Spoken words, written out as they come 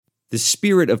The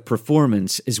spirit of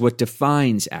performance is what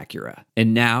defines Acura.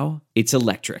 And now, it's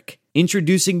electric.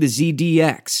 Introducing the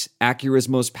ZDX, Acura's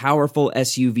most powerful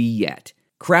SUV yet.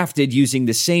 Crafted using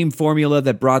the same formula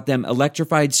that brought them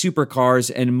electrified supercars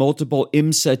and multiple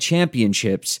IMSA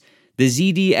championships, the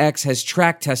ZDX has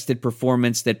track-tested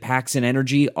performance that packs an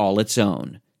energy all its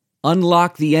own.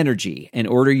 Unlock the energy and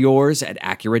order yours at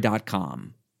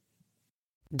Acura.com.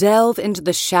 Delve into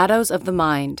the shadows of the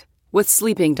mind with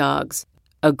Sleeping Dogs,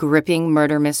 a gripping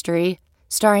murder mystery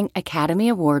starring Academy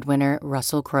Award winner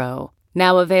Russell Crowe.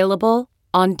 Now available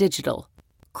on digital.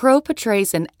 Crowe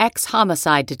portrays an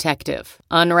ex-homicide detective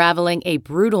unraveling a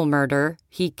brutal murder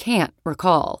he can't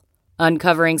recall.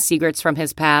 Uncovering secrets from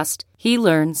his past, he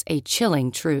learns a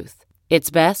chilling truth.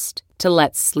 It's best to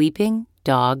let sleeping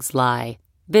dogs lie.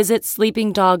 Visit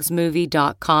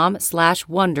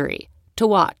sleepingdogsmovie.com/Wondery to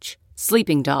watch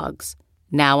Sleeping Dogs,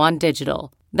 now on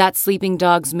digital. That's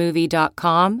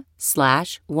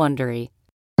sleepingdogsmovie.com/Wondery.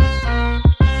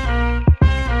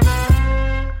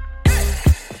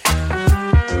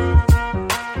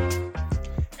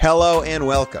 Hello and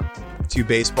welcome to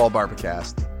Baseball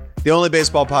Barbacast, the only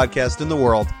baseball podcast in the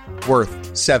world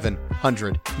worth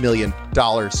 $700 million.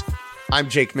 I'm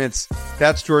Jake Mintz.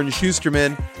 That's Jordan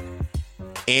Schusterman.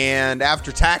 And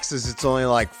after taxes, it's only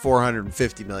like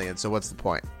 $450 million. So what's the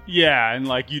point? Yeah, and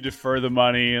like you defer the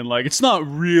money, and like it's not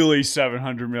really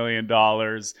 $700 million.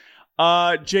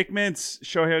 Jake Mintz,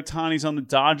 Shohei Ohtani's on the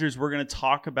Dodgers. We're going to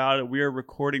talk about it. We are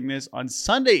recording this on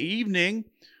Sunday evening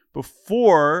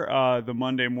before the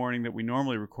Monday morning that we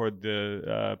normally record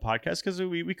the podcast, because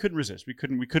we couldn't resist. We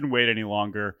couldn't wait any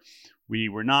longer. We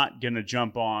were not going to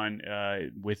jump on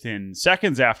within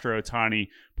seconds after Ohtani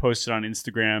posted on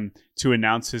Instagram to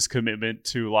announce his commitment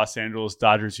to Los Angeles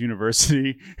Dodgers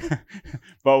University.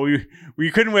 But we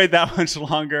couldn't wait that much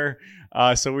longer.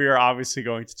 So we are obviously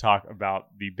going to talk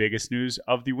about the biggest news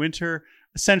of the winter,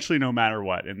 essentially no matter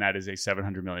what, and that is a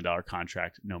 $700 million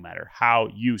contract, no matter how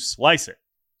you slice it.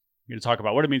 We're going to talk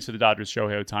about what it means for the Dodgers,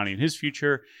 Shohei Ohtani, and his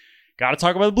future. Got to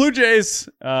talk about the Blue Jays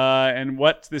and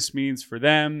what this means for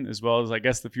them, as well as, I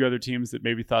guess, the few other teams that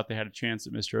maybe thought they had a chance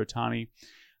at Mr. Ohtani.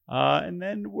 And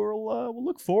then we'll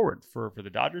look forward for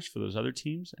the Dodgers, for those other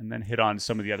teams, and then hit on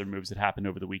some of the other moves that happened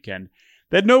over the weekend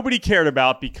that nobody cared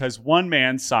about because one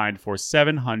man signed for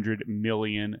 $700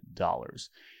 million.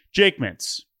 Jake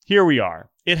Mintz, here we are.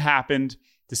 It happened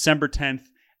December 10th.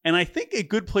 And I think a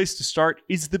good place to start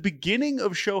is the beginning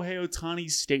of Shohei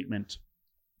Ohtani's statement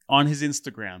on his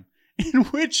Instagram, in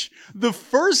which the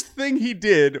first thing he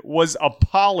did was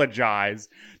apologize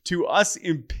to us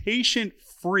impatient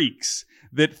freaks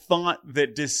that thought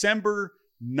that December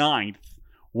 9th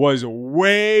was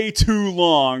way too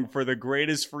long for the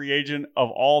greatest free agent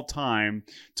of all time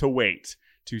to wait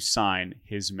to sign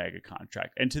his mega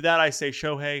contract. And to that I say,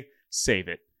 Shohei, save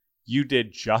it. You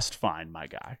did just fine, my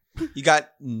guy. You got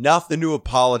nothing to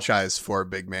apologize for,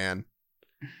 big man.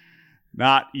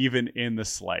 Not even in the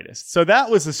slightest. So that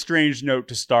was a strange note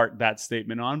to start that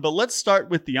statement on. But let's start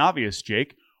with the obvious,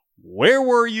 Jake. Where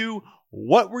were you?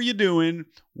 What were you doing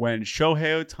when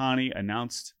Shohei Ohtani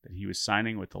announced that he was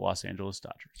signing with the Los Angeles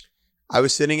Dodgers? I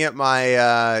was sitting at my,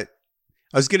 I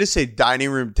was going to say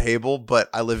dining room table, but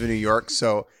I live in New York,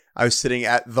 so I was sitting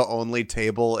at the only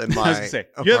table in my apartment.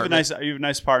 You have a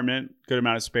nice apartment, good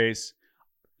amount of space.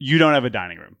 You don't have a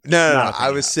dining room. No.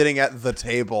 I was sitting at the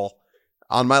table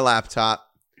on my laptop.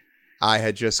 I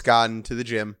had just gotten to the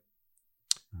gym,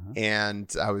 and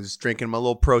I was drinking my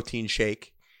little protein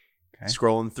shake,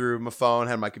 scrolling through my phone,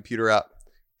 had my computer up,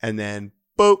 and then,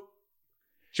 boop,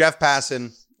 Jeff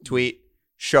Passan tweet,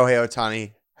 Shohei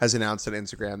Ohtani has announced on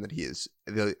Instagram that he is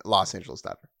the Los Angeles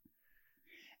Dodger.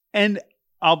 And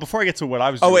before I get to what I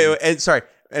was doing. Wait, and sorry.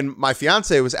 And my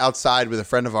fiance was outside with a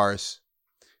friend of ours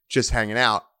just hanging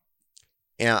out.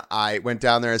 And I went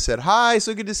down there and said, hi,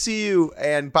 so good to see you,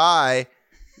 and bye,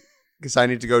 because I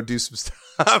need to go do some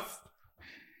stuff.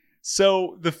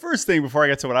 So the first thing before I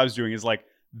get to what I was doing is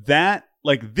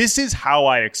this is how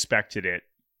I expected it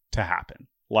to happen.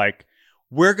 Like,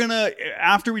 we're going to,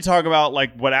 after we talk about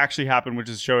like what actually happened, which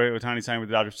is Shohei Ohtani signing with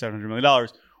the Dodgers $700 million,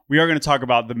 we are going to talk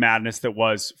about the madness that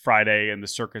was Friday and the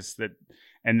circus that,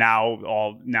 and now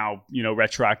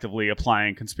retroactively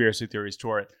applying conspiracy theories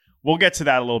to it. We'll get to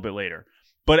that a little bit later.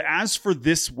 But as for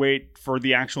this wait for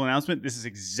the actual announcement, this is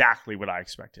exactly what I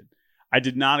expected. I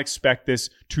did not expect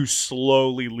this to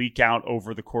slowly leak out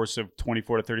over the course of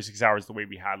 24 to 36 hours the way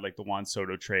we had like the Juan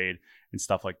Soto trade and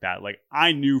stuff like that. Like,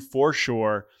 I knew for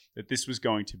sure that this was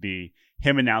going to be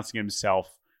him announcing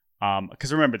himself.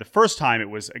 Because remember, the first time it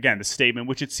was, again, the statement,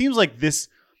 which it seems like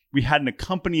we had an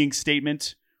accompanying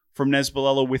statement from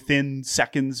Nesbalello within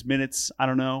seconds, minutes. I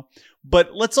don't know.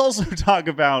 But let's also talk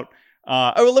about.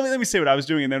 Let me say what I was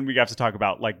doing, and then we have to talk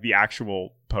about like the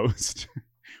actual post,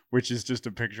 which is just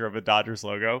a picture of a Dodgers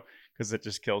logo because it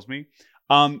just kills me.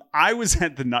 I was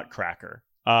at the Nutcracker.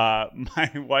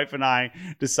 My wife and I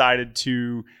decided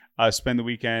to spend the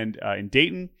weekend in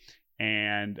Dayton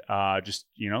and just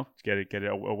get it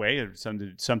away and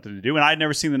something to do. And I'd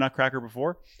never seen the Nutcracker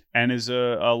before, and is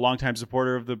a longtime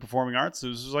supporter of the performing arts. So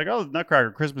it was just like, oh, the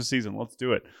Nutcracker, Christmas season, let's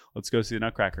do it. Let's go see the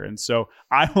Nutcracker. And so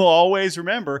I will always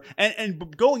remember.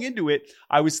 And going into it,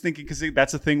 I was thinking, because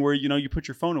that's a thing where you put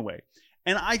your phone away,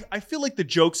 and I feel like the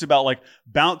jokes about like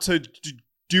about to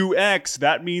do X,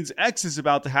 that means X is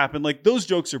about to happen. Like those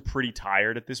jokes are pretty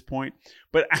tired at this point.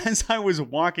 But as I was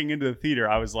walking into the theater,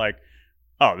 I was like,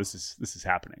 oh, this is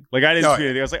happening. Like I didn't see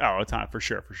anything. I was like, oh, it's not for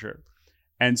sure.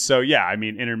 And so, yeah, I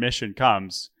mean, intermission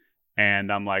comes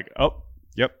and I'm like, oh,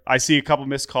 yep. I see a couple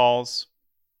missed calls.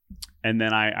 And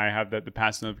then I have the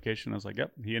pass notification. I was like,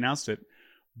 yep, he announced it.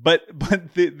 But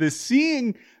the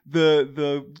seeing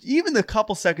the even the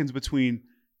couple seconds between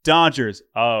Dodgers,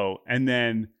 and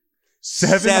then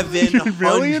 $700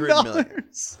 million.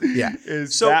 Yeah.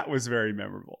 That was very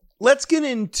memorable. Let's get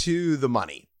into the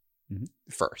money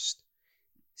first.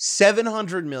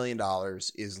 $700 million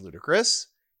is ludicrous.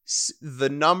 The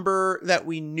number that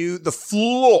we knew, the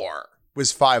floor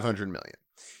was $500 million.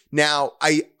 Now,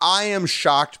 I am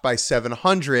shocked by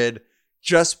 700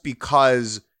 just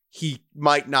because he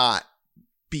might not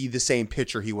be the same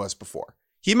pitcher he was before.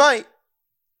 He might.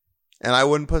 And I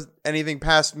wouldn't put anything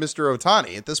past Mr.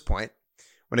 Ohtani at this point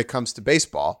when it comes to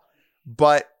baseball.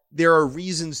 But there are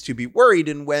reasons to be worried.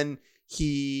 And when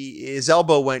his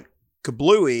elbow went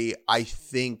kablooey, I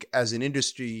think as an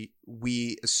industry,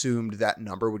 we assumed that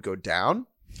number would go down.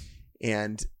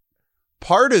 And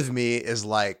part of me is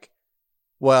like,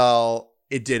 well,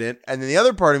 it didn't. And then the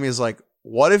other part of me is like,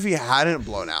 what if he hadn't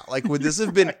blown out? Like, would this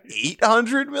have been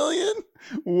 800 million?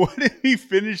 What if he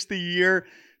finished the year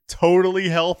totally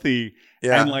healthy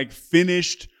and like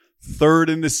finished third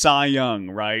in the Cy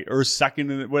Young, right? Or second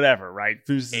in the whatever, right?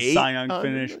 Finished the Cy Young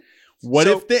finish. What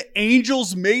if the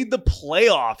Angels made the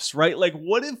playoffs, right? Like,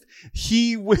 what if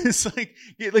he was like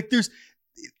there's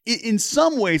in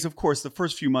some ways, of course, the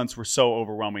first few months were so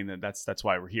overwhelming that's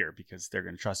why we're here, because they're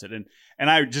going to trust it. And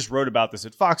I just wrote about this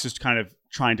at Fox, just kind of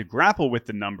trying to grapple with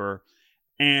the number.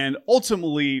 And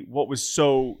ultimately, what was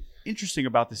so interesting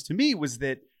about this to me was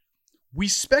that we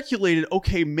speculated,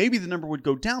 okay, maybe the number would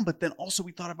go down, but then also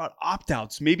we thought about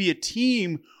opt-outs. Maybe a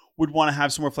team would want to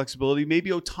have some more flexibility. Maybe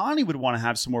Ohtani would want to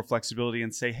have some more flexibility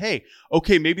and say, hey,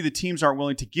 okay, maybe the teams aren't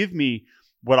willing to give me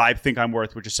what I think I'm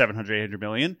worth, which is 700, 800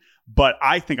 million, but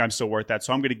I think I'm still worth that,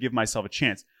 so I'm going to give myself a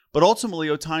chance. But ultimately,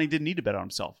 Ohtani didn't need to bet on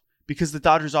himself because the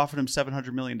Dodgers offered him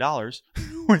 $700 million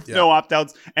with no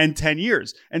opt-outs and 10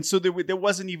 years. And so there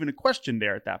wasn't even a question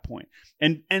there at that point.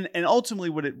 And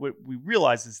ultimately, what we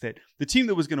realized is that the team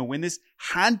that was going to win this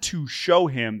had to show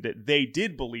him that they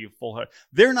did believe full heart.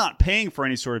 They're not paying for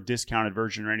any sort of discounted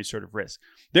version or any sort of risk.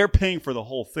 They're paying for the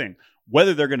whole thing.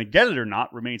 Whether they're going to get it or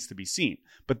not remains to be seen.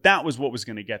 But that was what was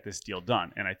going to get this deal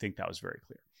done. And I think that was very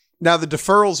clear. Now, the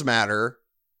deferrals matter,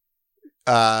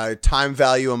 time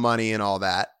value of money and all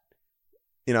that.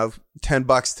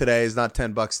 $10 today is not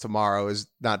 $10 tomorrow, is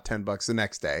not $10 the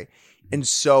next day. And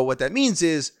so what that means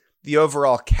is the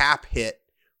overall cap hit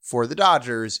for the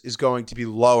Dodgers is going to be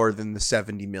lower than the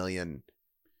 70 million,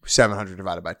 700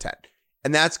 divided by 10.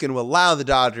 And that's going to allow the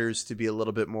Dodgers to be a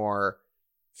little bit more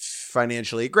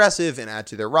financially aggressive and add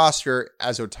to their roster,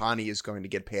 as Ohtani is going to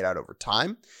get paid out over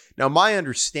time. Now, my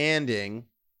understanding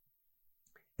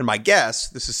and my guess,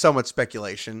 this is somewhat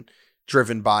speculation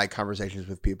driven by conversations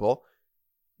with people,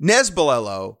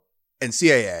 Nesbalello and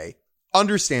CAA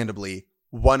understandably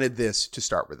wanted this to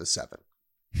start with a 7.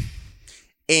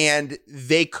 And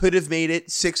they could have made it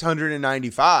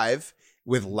 695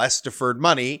 with less deferred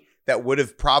money that would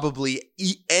have probably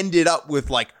ended up with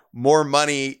like more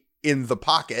money in the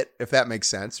pocket, if that makes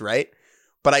sense, right?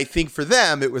 But I think for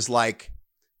them, it was like,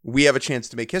 we have a chance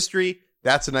to make history.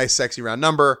 That's a nice, sexy round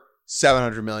number.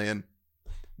 700 million.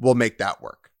 We'll make that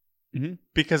work. Mm-hmm.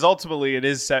 Because ultimately it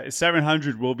is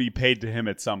 700 will be paid to him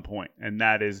at some point. And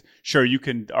that is, sure, you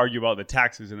can argue about the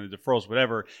taxes and the deferrals,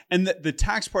 whatever. And the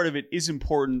tax part of it is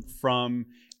important from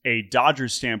a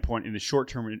Dodgers standpoint in the short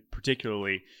term,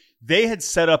 particularly. They had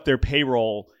set up their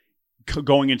payroll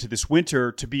going into this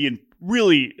winter to be in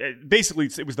really, basically,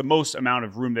 it was the most amount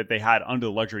of room that they had under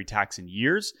the luxury tax in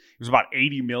years. It was about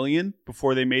 $80 million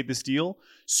before they made this deal.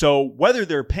 So whether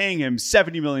they're paying him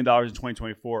 $70 million in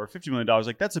 2024 or $50 million,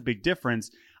 like that's a big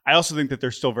difference. I also think that they're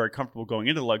still very comfortable going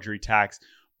into the luxury tax.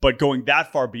 But going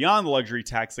that far beyond the luxury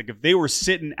tax, like if they were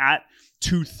sitting at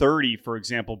 230, for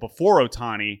example, before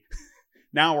Ohtani,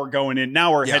 now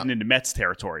we're heading into Mets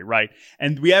territory, right?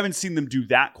 And we haven't seen them do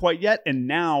that quite yet. And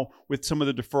now with some of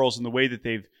the deferrals and the way that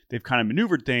they've kind of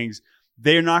maneuvered things,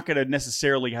 they're not going to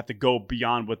necessarily have to go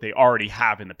beyond what they already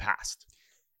have in the past.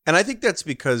 And I think that's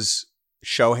because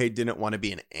Shohei didn't want to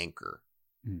be an anchor.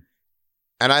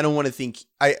 And I don't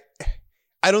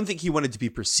think he wanted to be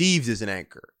perceived as an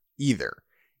anchor either.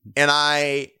 And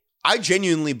I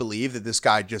genuinely believe that this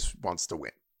guy just wants to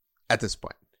win at this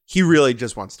point. He really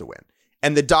just wants to win.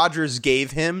 And the Dodgers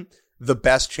gave him the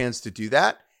best chance to do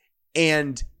that.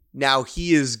 And now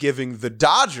he is giving the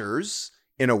Dodgers,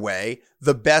 in a way,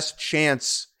 a better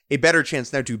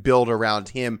chance now to build around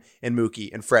him and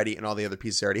Mookie and Freddie and all the other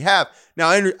pieces they already have.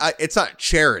 Now, it's not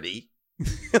charity.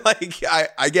 Like,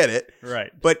 I get it.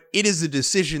 Right. But it is a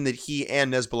decision that he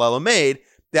and Nesbalella made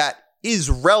that is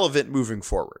relevant moving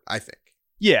forward, I think.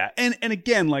 Yeah. And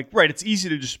again, like, right, it's easy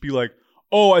to just be like,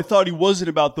 oh, I thought he wasn't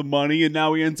about the money, and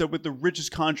now he ends up with the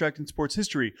richest contract in sports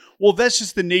history. Well, that's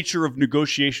just the nature of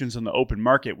negotiations on the open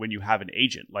market when you have an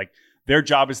agent. Like, their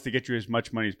job is to get you as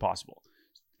much money as possible.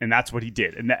 And that's what he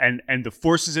did. And the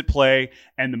forces at play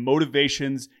and the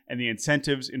motivations and the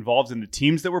incentives involved in the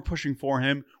teams that were pushing for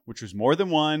him, which was more than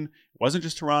one. It wasn't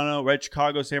just Toronto, right?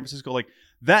 Chicago, San Francisco. Like,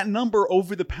 that number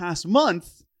over the past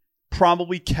month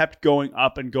probably kept going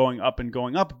up and going up and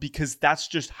going up, because that's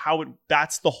just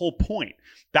that's the whole point.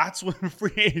 That's what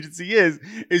free agency is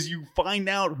you find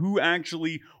out who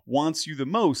actually wants you the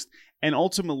most. And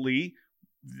ultimately,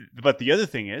 but the other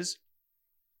thing is,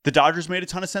 the Dodgers made a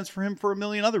ton of sense for him for a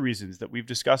million other reasons that we've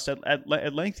discussed at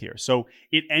length here. So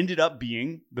it ended up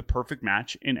being the perfect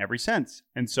match in every sense.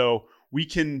 And so we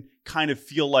can kind of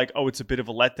feel like, oh, it's a bit of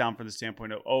a letdown from the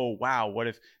standpoint of, oh, wow, what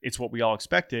if it's what we all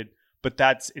expected? But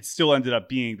it still ended up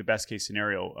being the best case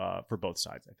scenario for both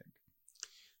sides, I think.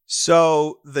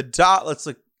 So let's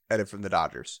look at it from the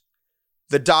Dodgers.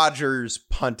 The Dodgers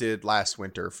punted last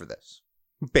winter for this,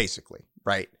 basically,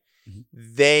 right?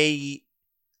 Mm-hmm.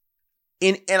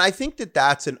 And I think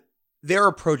that's their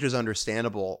approach is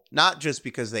understandable, not just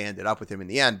because they ended up with him in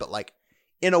the end, but like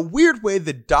in a weird way,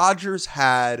 the Dodgers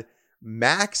had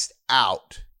maxed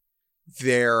out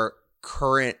their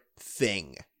current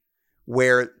thing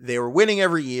where they were winning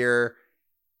every year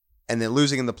and then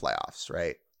losing in the playoffs,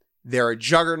 right? They're a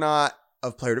juggernaut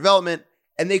of player development,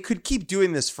 and they could keep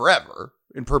doing this forever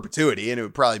in perpetuity, and it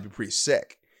would probably be pretty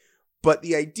sick. But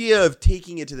the idea of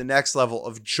taking it to the next level,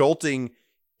 of jolting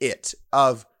it,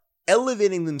 of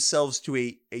elevating themselves to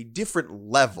a different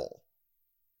level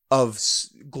of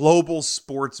global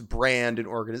sports brand and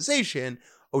organization,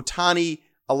 Ohtani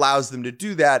allows them to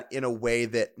do that in a way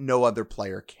that no other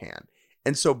player can.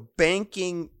 And so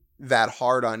banking that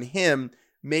hard on him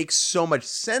makes so much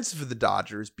sense for the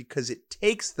Dodgers, because it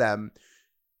takes them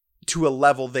to a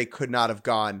level they could not have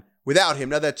gone without him.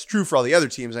 Now, that's true for all the other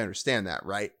teams. I understand that,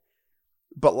 right?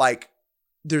 But like,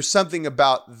 there's something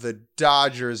about the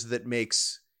Dodgers that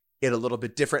makes it a little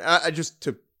bit different.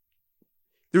 There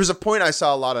was a point I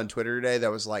saw a lot on Twitter today that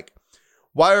was like,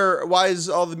 why is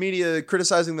all the media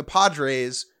criticizing the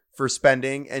Padres for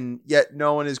spending, and yet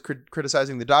no one is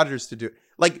criticizing the Dodgers to do it?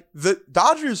 Like, the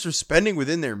Dodgers are spending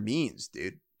within their means,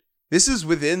 dude. This is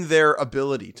within their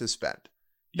ability to spend.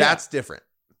 That's different.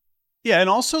 Yeah, and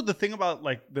also the thing about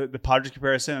like the Padres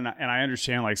comparison, and I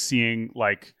understand like seeing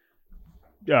like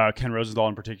Ken Rosenthal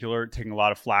in particular taking a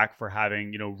lot of flack for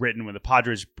having, written when the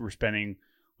Padres were spending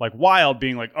like wild,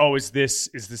 being like, oh, is this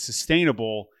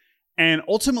sustainable? And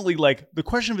ultimately, like, the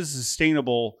question of is it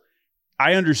sustainable,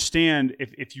 I understand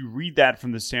if you read that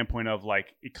from the standpoint of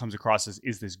like, it comes across as,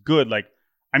 is this good? Like,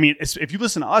 I mean, if you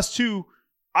listen to us too,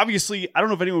 obviously, I don't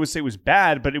know if anyone would say it was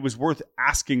bad, but it was worth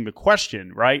asking the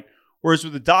question, right? Whereas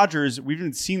with the Dodgers, we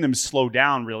haven't seen them slow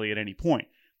down really at any point.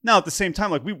 Now, at the same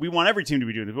time, like we want every team to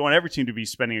be doing this. We want every team to be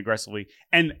spending aggressively.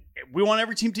 And we want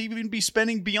every team to even be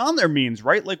spending beyond their means,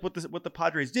 right? Like what the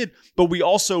Padres did. But we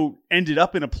also ended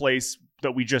up in a place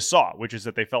that we just saw, which is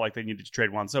that they felt like they needed to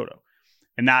trade Juan Soto.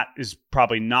 And that is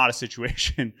probably not a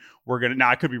situation now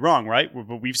I could be wrong, right?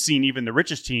 But we've seen even the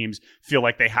richest teams feel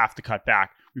like they have to cut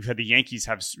back. We've had the Yankees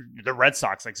have the Red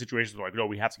Sox, like situations where like, no,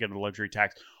 we have to get into the luxury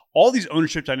tax. All these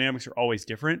ownership dynamics are always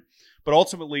different. But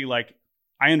ultimately, like,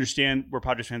 I understand where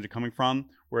Padres fans are coming from,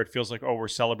 where it feels like, oh, we're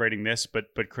celebrating this, but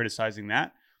criticizing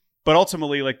that. But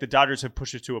ultimately, like, the Dodgers have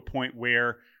pushed it to a point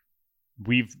where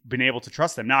we've been able to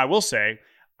trust them. Now, I will say,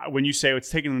 when you say it's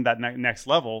taking them that next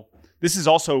level, this is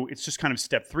also, it's just kind of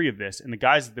step 3 of this. And the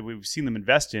guys that we've seen them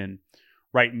invest in,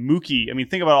 right? Mookie, I mean,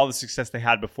 think about all the success they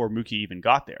had before Mookie even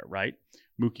got there, right?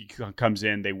 Mookie comes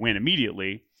in, they win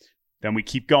immediately. Then we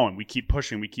keep going. We keep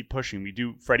pushing. We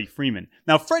do Freddie Freeman.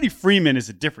 Now, Freddie Freeman is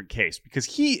a different case because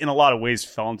he, in a lot of ways,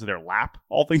 fell into their lap,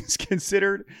 all things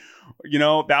considered.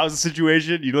 That was a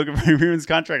situation. You look at Freddie Freeman's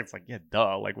contract, it's like, yeah,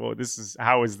 duh. Like, well,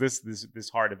 how is this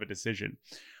hard of a decision?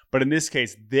 But in this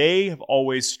case, they have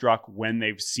always struck when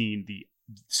they've seen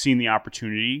the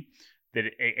opportunity that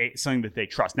something that they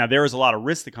trust. Now, there is a lot of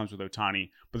risk that comes with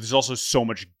Ohtani, but there's also so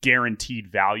much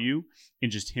guaranteed value in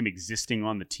just him existing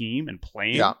on the team and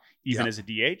playing, even as a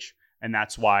DH. And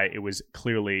that's why it was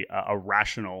clearly a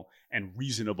rational and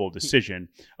reasonable decision.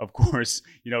 Of course,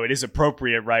 it is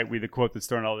appropriate, right? The quote that's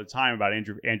thrown all the time about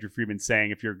Andrew Friedman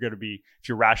saying, if you're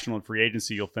rational in free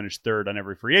agency, you'll finish third on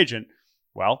every free agent.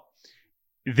 Well,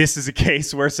 this is a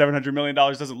case where $700 million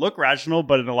doesn't look rational,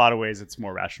 but in a lot of ways, it's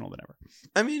more rational than ever.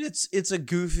 I mean, it's a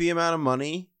goofy amount of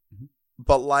money,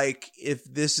 but like, if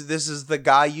this is the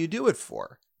guy you do it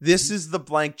for, this is the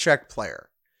blank check player.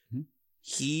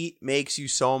 He makes you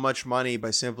so much money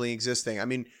by simply existing. I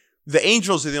mean, the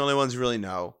Angels are the only ones who really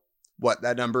know what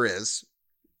that number is.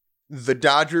 The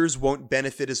Dodgers won't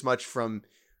benefit as much from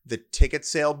the ticket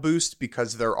sale boost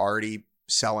because they're already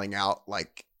selling out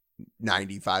like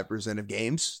 95% of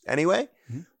games anyway.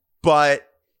 But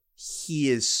he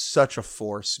is such a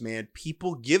force, man.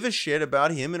 People give a shit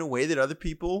about him in a way that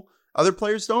other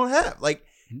players don't have. Like,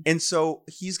 and so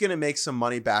he's going to make some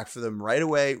money back for them right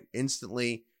away,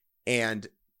 instantly. And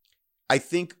I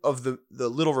think of the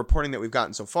little reporting that we've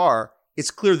gotten so far,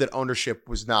 it's clear that ownership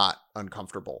was not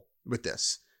uncomfortable with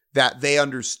this, that they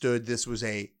understood this was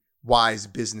a wise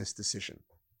business decision.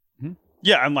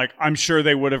 Yeah, and I'm sure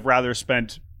they would have rather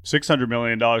spent $600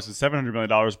 million than $700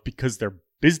 million because they're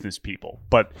business people.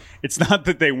 But it's not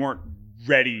that they weren't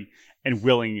ready and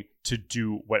willing to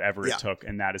do whatever it took,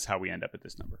 and that is how we end up at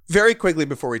this number. Very quickly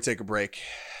before we take a break,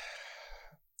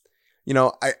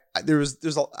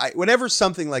 whenever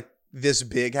something like this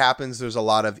big happens, there's a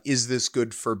lot of, is this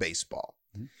good for baseball?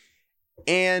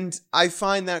 And I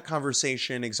find that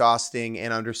conversation exhausting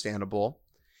and understandable.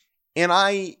 And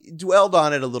I dwelled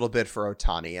on it a little bit for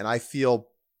Ohtani, and I feel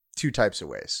two types of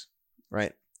ways,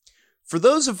 right? For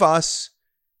those of us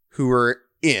who are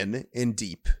in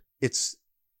deep,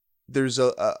 there's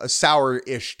a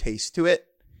sour-ish taste to it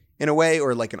in a way,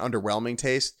 or like an underwhelming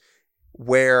taste,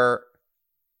 where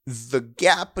the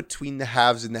gap between the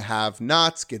haves and the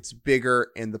have-nots gets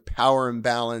bigger, and the power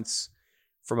imbalance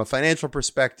from a financial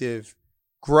perspective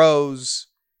grows.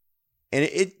 And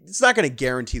it's not going to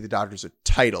guarantee the Dodgers a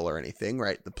title or anything,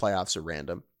 right? The playoffs are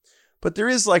random. But there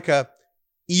is like a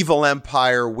evil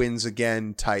empire wins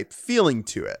again type feeling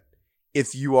to it.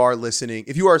 If you are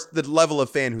the level of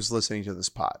fan who's listening to this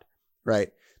pod,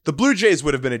 right? The Blue Jays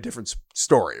would have been a different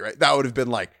story, right? That would have been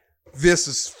like, this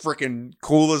is freaking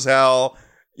cool as hell.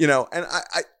 And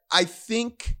I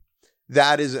think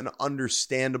that is an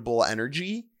understandable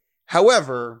energy.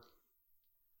 However,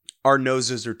 our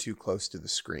noses are too close to the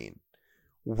screen,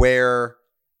 where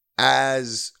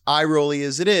as eye-rolly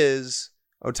as it is,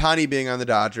 Ohtani being on the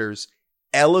Dodgers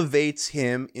elevates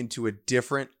him into a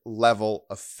different level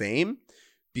of fame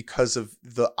because of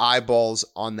the eyeballs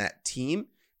on that team.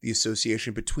 The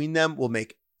association between them will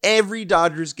make every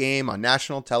Dodgers game on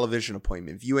national television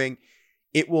appointment viewing.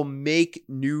 It will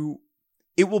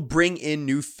bring in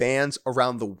new fans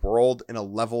around the world in a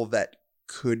level that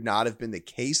could not have been the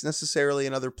case necessarily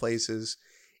in other places.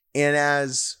 And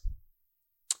as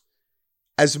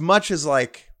much as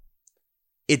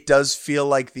it does feel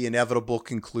like the inevitable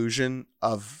conclusion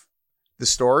of the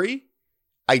story,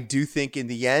 I do think in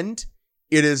the end,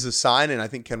 it is a sign, and I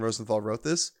think Ken Rosenthal wrote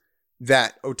this,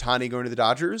 that Ohtani going to the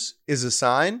Dodgers is a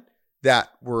sign that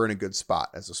we're in a good spot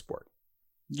as a sport.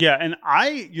 Yeah, and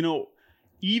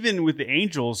even with the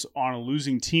Angels on a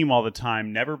losing team all the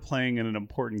time, never playing in an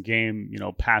important game,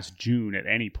 past June at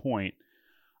any point,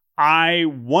 I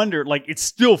wondered, it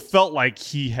still felt like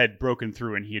he had broken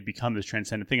through and he had become this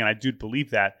transcendent thing, and I do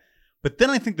believe that. But then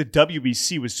I think the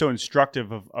WBC was so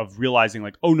instructive of realizing,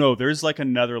 oh no, there's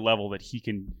another level that he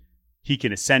can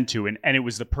ascend to, and it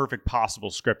was the perfect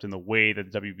possible script in the way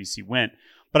that the WBC went.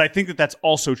 But I think that that's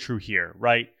also true here,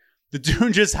 right? The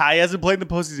dude he hasn't played in the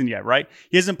postseason yet, right?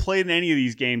 He hasn't played in any of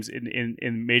these games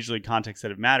in major league contexts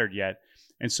that have mattered yet.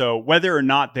 And so whether or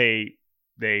not they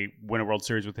win a World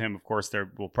Series with him, of course, they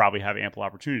will probably have ample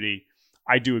opportunity.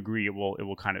 I do agree it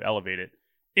will kind of elevate it.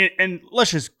 And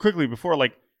let's just quickly before,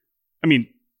 the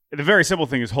very simple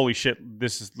thing is, holy shit,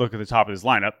 look at the top of his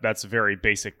lineup. That's very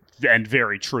basic and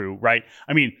very true, right?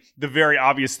 The very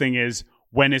obvious thing is,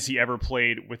 when has he ever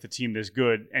played with a team this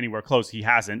good anywhere close? He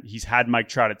hasn't. He's had Mike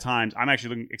Trout at times. I'm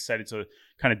actually excited to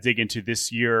kind of dig into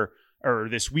this year or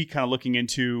this week, kind of looking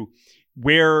into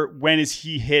when is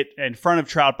he hit in front of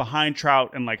Trout, behind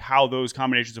Trout, and like how those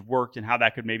combinations have worked and how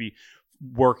that could maybe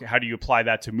work. How do you apply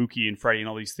that to Mookie and Freddie and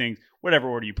all these things? Whatever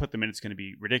order you put them in, it's going to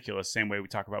be ridiculous. Same way we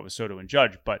talk about with Soto and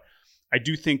Judge. But I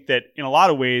do think that in a lot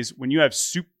of ways, when you have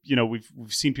we've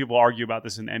seen people argue about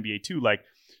this in the NBA too, like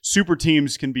super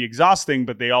teams can be exhausting,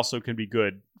 but they also can be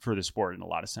good for the sport in a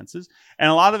lot of senses. And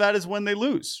a lot of that is when they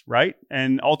lose, right?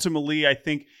 And ultimately, I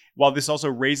think while this also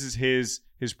raises his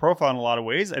profile in a lot of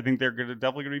ways, I think there are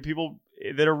definitely going to be people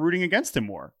that are rooting against him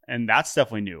more. And that's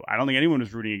definitely new. I don't think anyone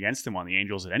was rooting against him on the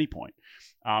Angels at any point.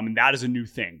 And that is a new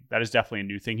thing. That is definitely a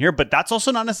new thing here. But that's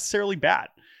also not necessarily bad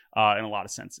in a lot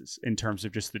of senses in terms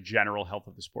of just the general health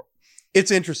of the sport.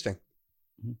 It's interesting.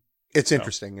 It's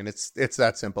interesting, and it's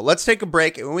that simple. Let's take a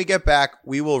break, and when we get back,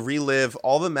 we will relive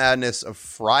all the madness of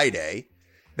Friday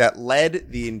that led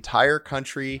the entire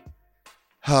country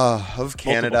of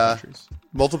Canada,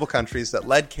 multiple countries that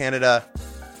led Canada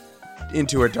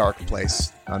into a dark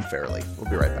place unfairly.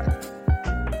 We'll be right back.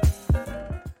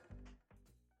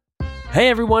 Hey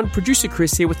everyone, producer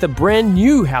Chris here with a brand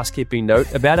new housekeeping note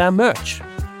about our merch.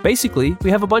 Basically,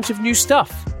 we have a bunch of new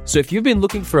stuff. So if you've been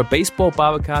looking for a baseball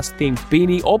Barbercast themed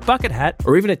beanie or bucket hat,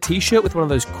 or even a t-shirt with one of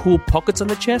those cool pockets on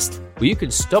the chest, well, you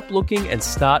can stop looking and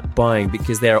start buying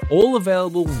because they are all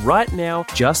available right now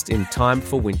just in time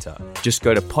for winter. Just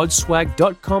go to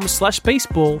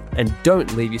podswag.com/baseball and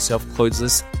don't leave yourself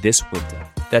clothesless this winter.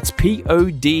 That's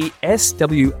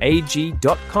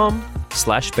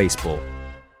podswag.com/baseball.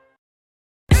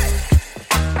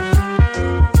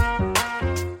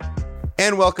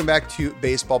 And welcome back to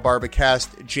Baseball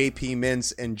Barbacast. JP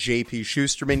Mintz and JP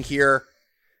Schusterman here.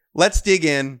 Let's dig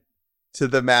in to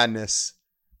the madness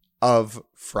of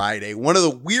Friday. One of the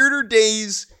weirder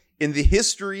days in the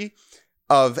history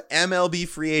of MLB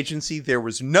free agency. There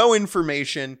was no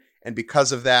information, and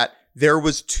because of that, there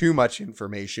was too much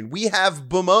information. We have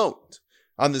bemoaned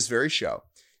on this very show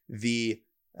the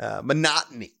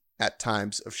monotony at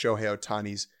times of Shohei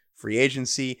Ohtani's free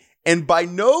agency, and by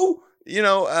no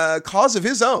cause of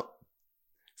his own,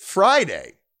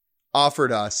 Friday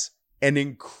offered us an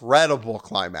incredible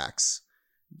climax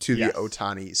to the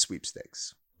Ohtani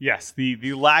sweepstakes. Yes,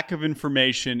 the lack of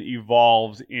information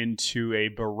evolved into a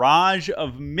barrage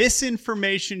of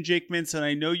misinformation, Jake Mintz, and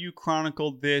I know you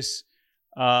chronicled this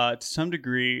to some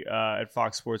degree at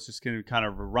Fox Sports. Just going to kind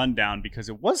of a rundown because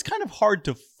it was kind of hard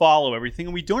to follow everything,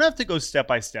 and we don't have to go step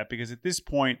by step because at this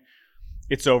point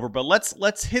it's over. But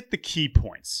let's hit the key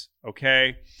points,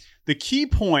 okay? The key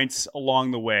points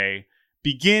along the way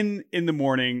begin in the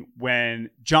morning when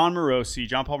John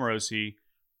Paul Morosi,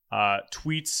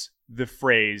 tweets the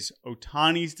phrase,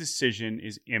 Ohtani's decision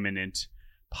is imminent,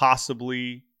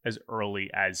 possibly as early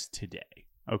as today.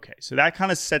 Okay, so that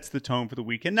kind of sets the tone for the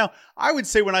weekend. Now, I would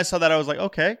say when I saw that, I was like,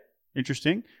 okay,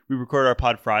 interesting. We recorded our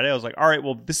pod Friday. I was like, all right,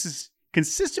 well, this is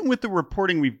consistent with the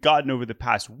reporting we've gotten over the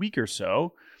past week or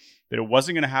so, that it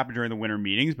wasn't going to happen during the winter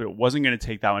meetings, but it wasn't going to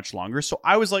take that much longer. So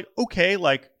I was like, okay,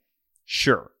 like,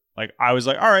 sure. Like, I was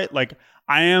like, all right, like,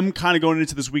 I am kind of going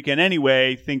into this weekend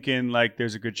anyway, thinking like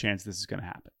there's a good chance this is going to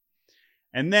happen.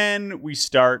 And then we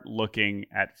start looking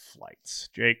at flights,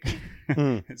 Jake.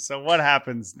 So what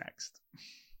happens next?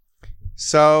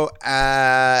 So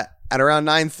at around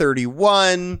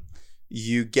 9:31,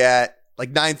 you get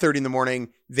like 9:30 in the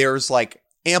morning. There's like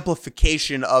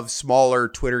amplification of smaller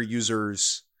Twitter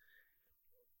users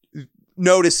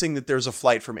noticing that there's a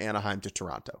flight from Anaheim to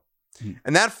Toronto.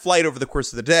 And that flight over the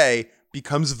course of the day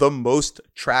becomes the most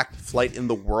tracked flight in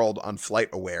the world on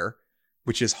FlightAware,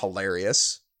 which is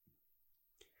hilarious.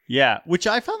 Yeah, which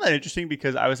I found that interesting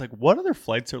because I was like, what other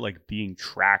flights are like being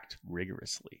tracked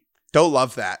rigorously? Don't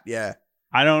love that. Yeah.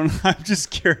 I'm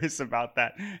just curious about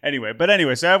that. Anyway,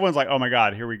 so everyone's like, oh my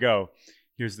God, here we go.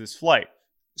 Here's this flight.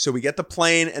 So we get the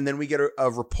plane and then we get a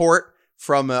report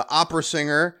from an opera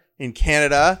singer in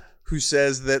Canada who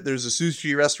says that there's a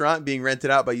sushi restaurant being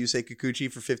rented out by Yusei Kikuchi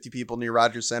for 50 people near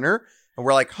Rogers Center. And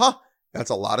we're like, that's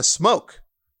a lot of smoke.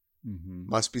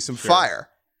 Must be some fire.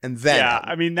 And then,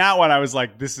 I mean, that one I was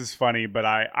like, this is funny, but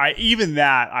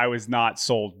I was not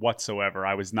sold whatsoever.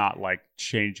 I was not like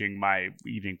changing my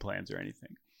evening plans or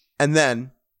anything. And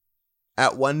then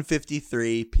at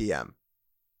 1:53 p.m.,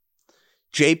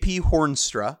 JP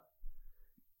Hornstra,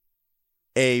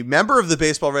 a member of the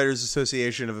Baseball Writers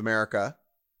Association of America,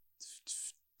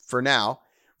 for now,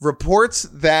 reports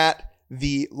that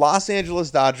the Los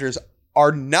Angeles Dodgers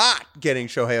are not getting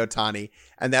Shohei Ohtani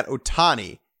and that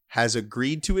Ohtani has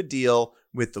agreed to a deal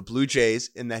with the Blue Jays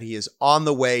and that he is on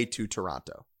the way to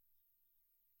Toronto.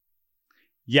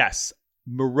 Yes.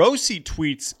 Morosi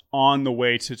tweets on the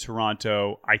way to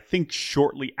Toronto, I think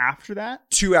shortly after that.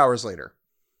 2 hours later.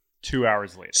 2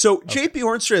 hours later. So JP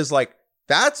Hornstra is like,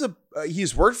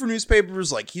 he's worked for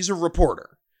newspapers, like he's a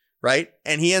reporter, right?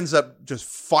 And he ends up just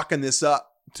fucking this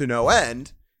up to no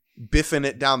end, biffing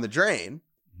it down the drain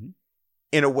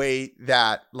in a way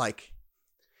that, like,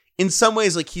 in some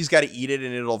ways, like, he's got to eat it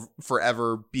and it'll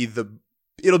forever be the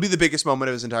biggest moment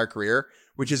of his entire career,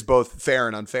 which is both fair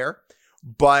and unfair.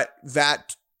 But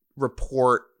that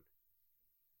report,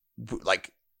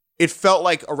 like, it felt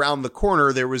like around the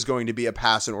corner there was going to be a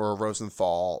Passan or a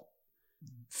Rosenthal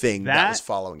thing that was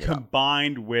following it up.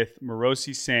 Combined with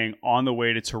Morosi saying on the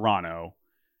way to Toronto,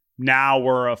 now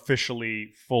we're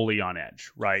officially fully on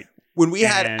edge, right? When we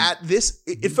had at this,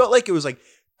 it felt like it was like,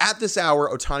 at this hour,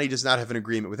 Ohtani does not have an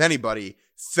agreement with anybody.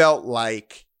 Felt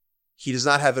like he does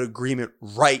not have an agreement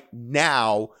right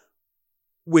now,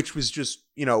 which was just,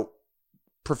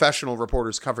 professional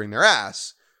reporters covering their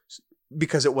ass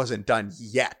because it wasn't done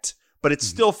yet. But it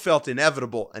still felt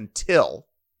inevitable until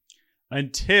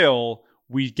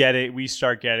we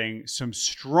start getting some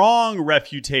strong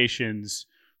refutations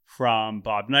from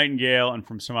Bob Nightingale and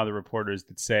from some other reporters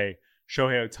that say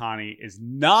Shohei Ohtani is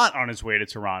not on his way to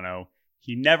Toronto.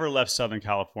 He never left Southern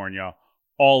California.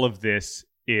 All of this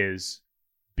is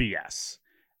BS.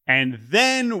 And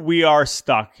then we are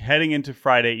stuck heading into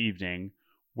Friday evening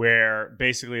where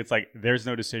basically it's like there's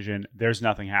no decision, there's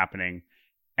nothing happening,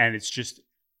 and it's just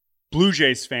Blue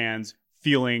Jays fans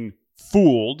feeling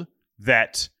fooled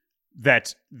that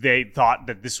they thought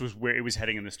that this was where it was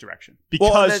heading in this direction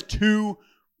because two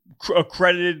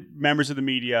accredited members of the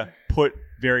media put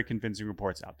very convincing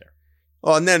reports out there.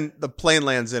 Well, and then the plane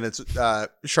lands in its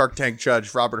Shark Tank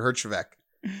judge, Robert Herjavec.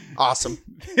 Awesome.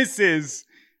 This is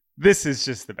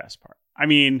just the best part. I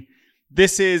mean,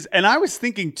 and I was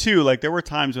thinking too, like there were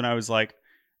times when I was like,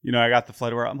 I got the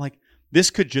flight where I'm like, this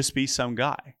could just be some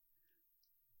guy,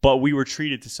 but we were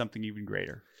treated to something even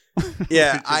greater.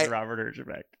 Yeah. Robert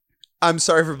Herjavec. I'm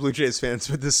sorry for Blue Jays fans,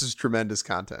 but this is tremendous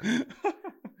content.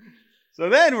 So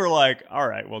then we're like, all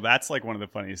right, well, that's like one of the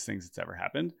funniest things that's ever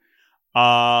happened.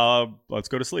 Let's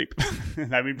go to sleep.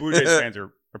 I mean, Blue Jays fans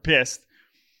are pissed,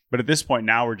 but at this point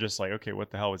now we're just like, okay,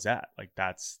 what the hell was that? Like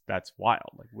that's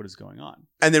wild. Like what is going on?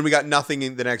 And then we got nothing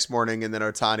in the next morning, and then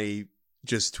Ohtani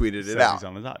just tweeted it out. He's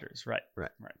on the Dodgers, right?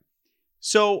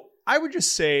 So I would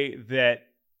just say that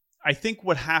I think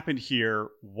what happened here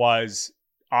was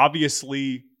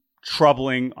obviously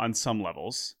troubling on some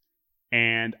levels.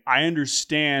 And I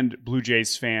understand Blue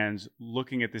Jays fans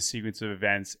looking at this sequence of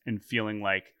events and feeling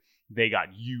like they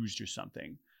got used or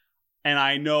something. And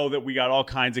I know that we got all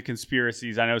kinds of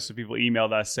conspiracies. I know some people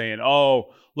emailed us saying,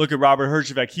 oh, look at Robert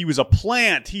Herjavec. He was a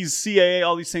plant. He's CAA,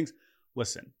 all these things.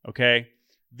 Listen, okay?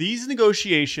 These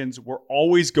negotiations were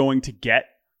always going to get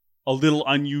a little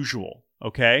unusual,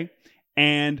 okay?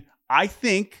 And I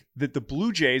think that the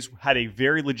Blue Jays had a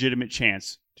very legitimate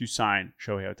chance to sign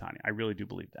Shohei Ohtani. I really do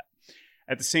believe that.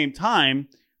 At the same time,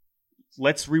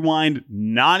 let's rewind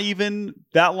not even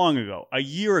that long ago, a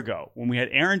year ago, when we had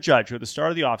Aaron Judge, who at the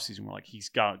start of the offseason, we're like, he's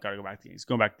got to go back to the Yankees,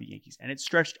 going back to the Yankees. And it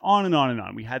stretched on and on and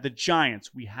on. We had the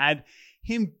Giants. We had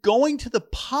him going to the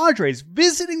Padres,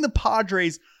 visiting the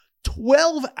Padres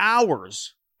 12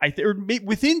 hours, or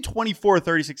within 24 or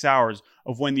 36 hours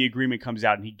of when the agreement comes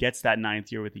out and he gets that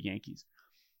 9th year with the Yankees.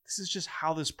 This is just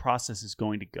how this process is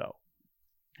going to go.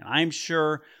 And I'm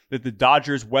sure that the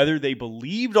Dodgers, whether they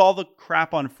believed all the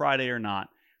crap on Friday or not,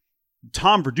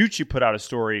 Tom Verducci put out a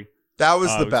story. That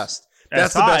was the best.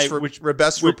 That's the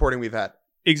best reporting we've had.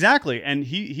 Exactly. And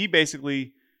he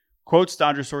basically quotes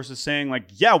Dodger sources saying, like,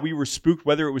 yeah, we were spooked.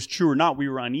 Whether it was true or not, we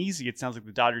were uneasy. It sounds like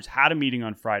the Dodgers had a meeting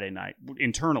on Friday night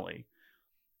internally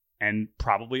and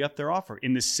probably upped their offer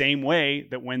in the same way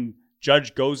that when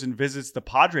Judge goes and visits the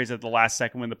Padres at the last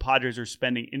second when the Padres are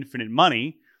spending infinite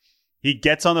money, he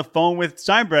gets on the phone with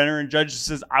Steinbrenner and Judge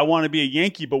says, I want to be a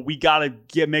Yankee, but we got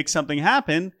to make something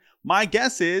happen. My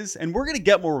guess is, and we're going to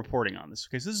get more reporting on this,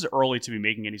 because this is early to be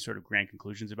making any sort of grand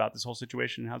conclusions about this whole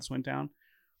situation and how this went down.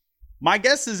 My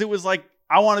guess is it was like,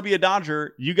 I want to be a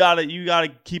Dodger. You got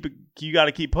to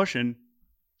keep pushing.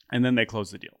 And then they close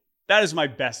the deal. That is my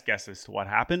best guess as to what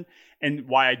happened and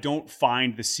why I don't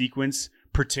find the sequence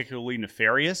particularly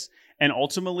nefarious. And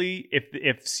ultimately,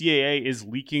 if CAA is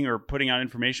leaking or putting out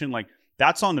information, like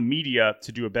that's on the media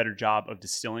to do a better job of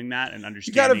distilling that and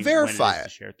understanding. You got to verify it. To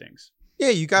share things. Yeah,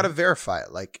 you got to verify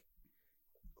it. Like,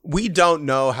 we don't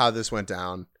know how this went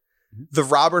down. The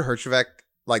Robert Herjavec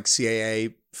like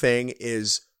CAA thing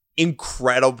is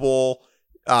incredible.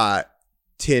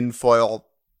 Tinfoil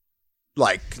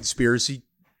like conspiracy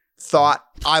thought.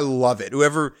 I love it.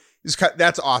 Whoever is,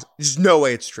 that's awesome. There's no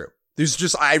way it's true.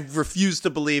 I refuse to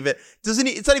believe it.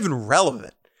 It's not even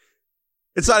relevant.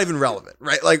 It's not even relevant,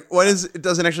 right? Like, it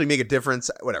doesn't actually make a difference.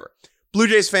 Whatever. Blue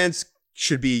Jays fans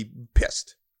should be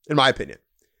pissed, in my opinion.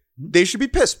 They should be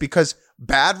pissed because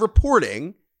bad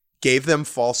reporting gave them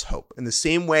false hope in the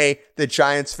same way that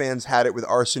Giants fans had it with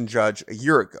Arson Judge a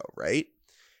year ago, right?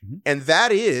 Mm-hmm. And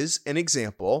that is an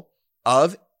example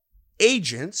of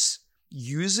agents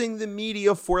using the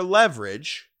media for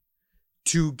leverage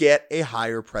to get a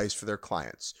higher price for their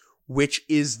clients, which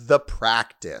is the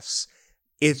practice.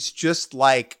 It's just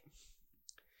like,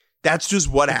 that's just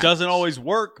what happens. It doesn't always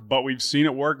work, but we've seen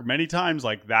it work many times.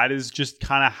 Like, that is just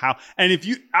kind of how, and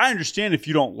I understand if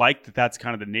you don't like that, that's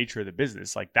kind of the nature of the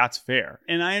business. Like, that's fair.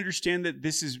 And I understand that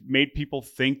this has made people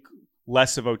think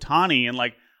less of Ohtani. And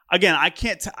like, again,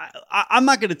 I'm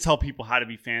not going to tell people how to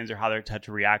be fans or how they're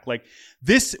to react. Like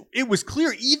this, it was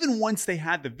clear even once they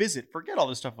had the visit, forget all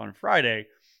this stuff on Friday,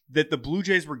 that the Blue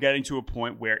Jays were getting to a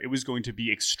point where it was going to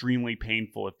be extremely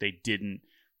painful if they didn't,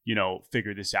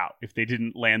 figure this out, if they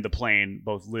didn't land the plane,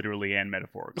 both literally and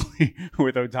metaphorically,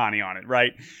 with Ohtani on it,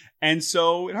 right? And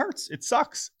so it hurts. It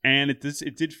sucks. And it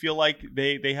did feel like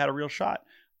they had a real shot.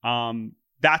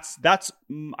 That's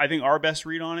I think our best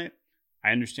read on it.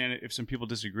 I understand it if some people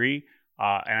disagree.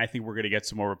 And I think we're going to get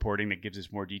some more reporting that gives us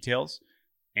more details.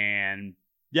 And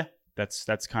yeah,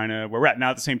 that's kind of where we're at.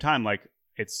 Now, at the same time, like,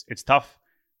 it's tough.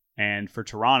 And for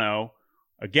Toronto,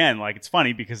 again, like, it's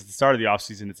funny because at the start of the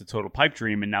offseason, it's a total pipe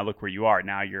dream. And now look where you are.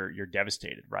 Now you're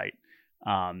devastated, right?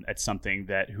 At something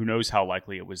that who knows how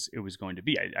likely it was going to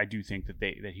be. I do think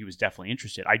that he was definitely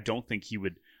interested. I don't think he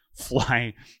would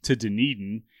fly to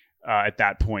Dunedin at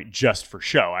that point just for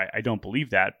show. I don't believe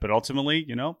that. But ultimately,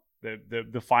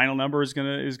 the final number is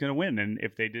gonna win. And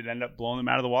if they did end up blowing them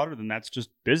out of the water, then that's just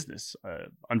business.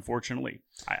 Unfortunately,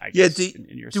 I guess.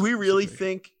 Do we really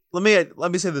think? Let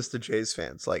me say this to Jays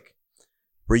fans. Like,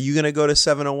 were you going to go to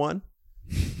 701?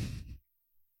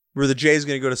 Were the Jays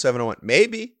going to go to 701?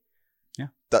 Maybe. Yeah.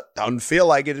 That doesn't feel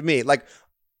like it to me. Like,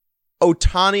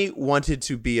 Ohtani wanted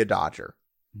to be a Dodger.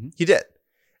 Mm-hmm. He did.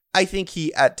 I think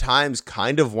he at times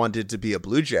kind of wanted to be a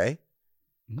Blue Jay.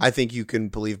 Mm-hmm. I think you can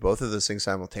believe both of those things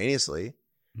simultaneously.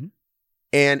 Mm-hmm.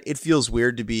 And it feels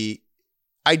weird to be.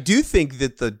 I do think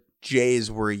that the Jays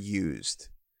were used.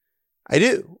 I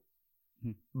do.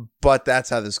 Mm-hmm. But that's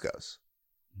how this goes.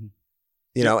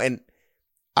 And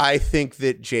I think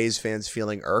that Jays fans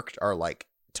feeling irked are like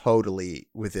totally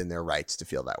within their rights to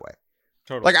feel that way.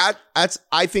 Totally. Like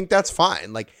I think that's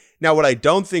fine. Like, now what I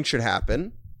don't think should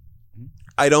happen,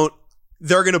 they're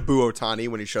going to boo Ohtani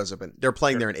when he shows up they're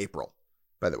playing there in April,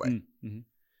 by the way. Mm-hmm.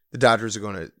 The Dodgers are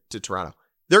going to Toronto.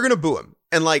 They're going to boo him.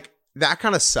 And like, that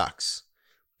kind of sucks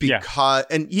because,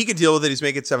 and he could deal with it. He's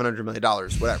making $700 million,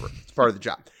 whatever. It's part of the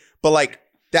job. But like,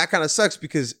 that kind of sucks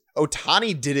because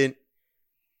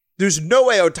there's no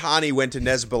way Ohtani went to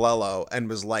Nez Bilello and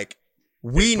was like,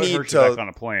 we need to back on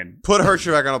a plane. Put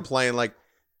Hershey back on a plane, like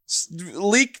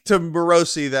leak to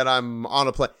Morosi that I'm on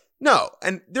a plane. No.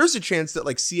 And there's a chance that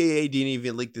like CAA didn't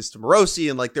even leak this to Morosi.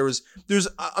 And like, there's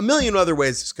a million other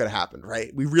ways this could have happened,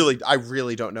 right? I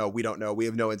really don't know. We don't know. We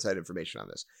have no inside information on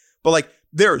this. But like,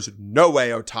 there's no way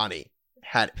Ohtani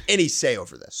had any say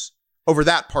over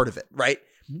that part of it, right?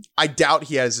 Mm-hmm. I doubt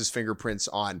he has his fingerprints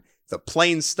on the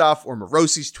plane stuff or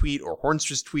Morosi's tweet or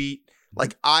Hornstra's tweet.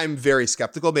 Like, I'm very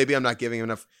skeptical. Maybe I'm not giving him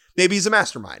enough. Maybe he's a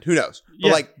mastermind. Who knows?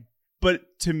 But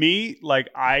but to me, like,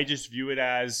 I just view it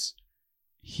as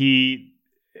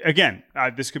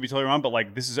this could be totally wrong, but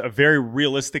like, this is a very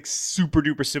realistic, super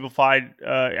duper simplified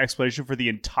explanation for the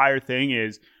entire thing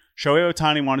is Shohei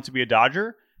Ohtani wanted to be a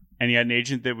Dodger and he had an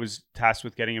agent that was tasked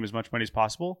with getting him as much money as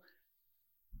possible.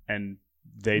 And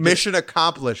mission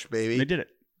accomplished, baby. They did it.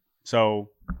 So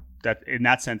that in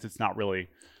that sense, it's not really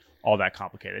all that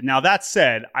complicated. Now, that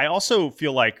said, I also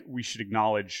feel like we should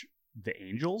acknowledge the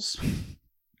Angels,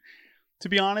 to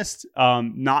be honest.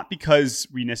 Not because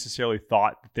we necessarily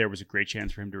thought that there was a great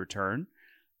chance for him to return.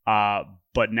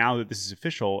 But now that this is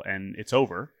official and it's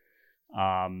over,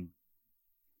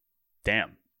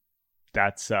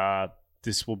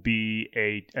 this will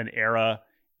be an era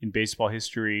in baseball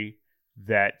history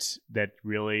that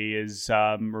really is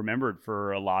remembered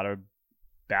for a lot of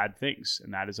bad things,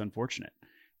 and that is unfortunate.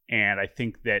 And I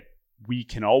think that we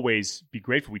can always be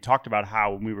grateful. We talked about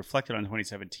how when we reflected on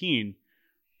 2017,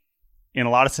 in a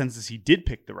lot of senses, he did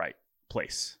pick the right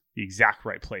place, the exact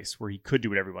right place where he could do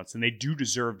whatever he wants. And they do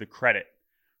deserve the credit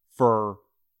for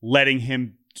letting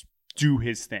him do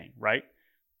his thing, right?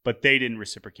 But they didn't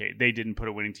reciprocate. They didn't put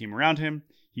a winning team around him.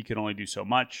 He could only do so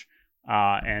much.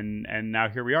 And now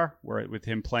here we are. We're with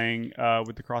him playing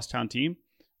with the crosstown team.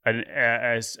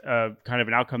 As kind of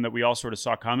an outcome that we all sort of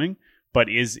saw coming, but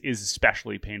is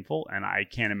especially painful. And I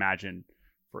can't imagine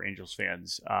for Angels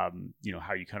fans. You know,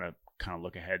 how you kind of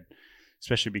look ahead,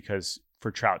 especially because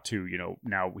for Trout too, you know,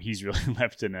 now he's really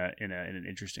left in an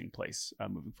interesting place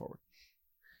moving forward.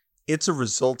 It's a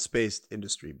results-based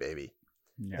industry, baby.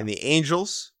 Yeah. And the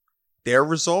Angels, their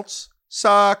results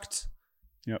sucked.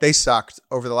 Yep. They sucked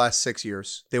over the last 6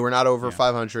 years. They were not over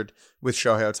 500 with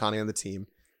Shohei Ohtani on the team.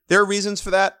 There are reasons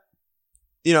for that.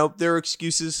 You know, there are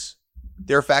excuses.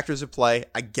 There are factors at play.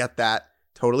 I get that.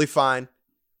 Totally fine.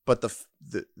 But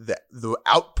the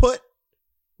output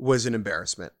was an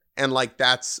embarrassment. And like,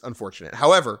 that's unfortunate.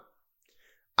 However,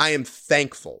 I am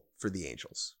thankful for the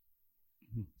Angels.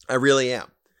 I really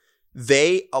am.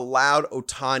 They allowed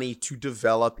Ohtani to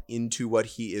develop into what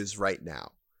he is right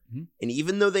now. Mm-hmm. And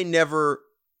even though they never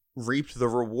reaped the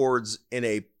rewards in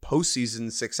a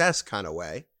postseason success kind of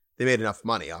way, they made enough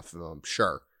money off of him, I'm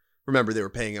sure. Remember, they were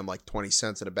paying him like 20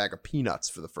 cents in a bag of peanuts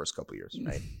for the first couple of years,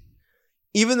 right?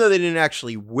 Even though they didn't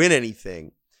actually win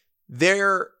anything,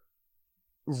 their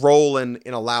role in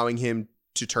allowing him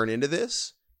to turn into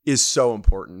this is so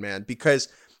important, man, because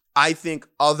I think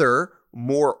other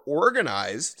more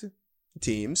organized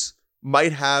teams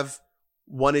might have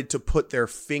wanted to put their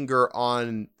finger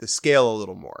on the scale a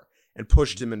little more and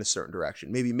pushed him in a certain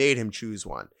direction, maybe made him choose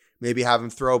one, maybe have him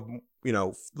throw, you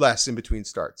know, less in between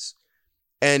starts.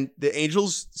 And the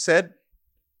Angels said,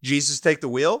 Jesus, take the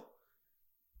wheel.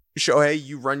 Shohei,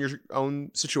 you run your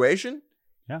own situation.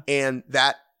 Yeah. And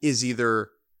that is either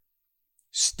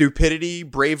stupidity,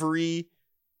 bravery,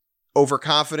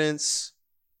 overconfidence,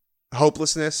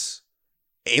 hopelessness,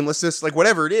 aimlessness, like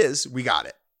whatever it is, we got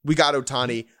it. We got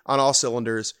Ohtani on all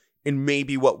cylinders in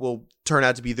maybe what will turn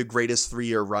out to be the greatest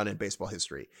 3-year run in baseball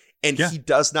history. And he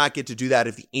does not get to do that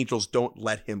if the Angels don't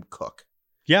let him cook.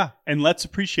 Yeah, and let's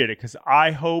appreciate it, because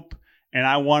I hope and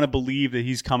I want to believe that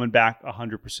he's coming back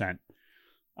 100%.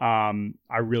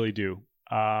 I really do.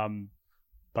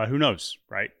 But who knows,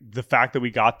 right? The fact that we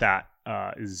got that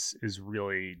is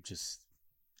really just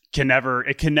and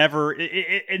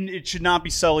it should not be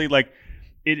sullied. Like,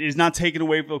 it is not taken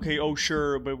away. Okay, oh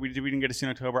sure, but we didn't get to see in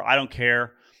October. I don't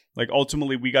care. Like,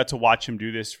 ultimately, we got to watch him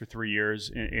do this for 3 years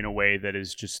in a way that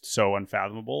is just so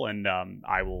unfathomable, and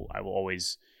I will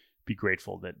always be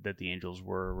grateful that the Angels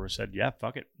were said, yeah,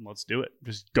 fuck it, let's do it.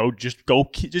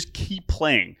 Just keep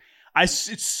playing.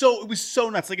 It was so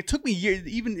nuts. Like, it took me years,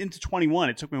 even into 21.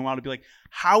 It took me a while to be like,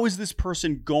 how is this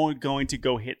person going to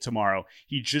go hit tomorrow?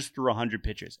 He just threw 100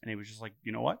 pitches, and it was just like,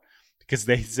 you know what? Because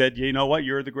they said, you know what,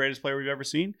 you're the greatest player we've ever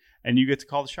seen, and you get to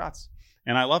call the shots.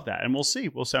 And I love that. And we'll see.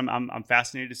 I'm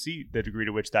fascinated to see the degree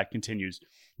to which that continues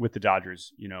with the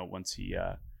Dodgers, you know, once he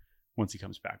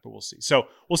comes back. But we'll see. So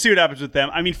we'll see what happens with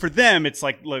them. I mean, for them, it's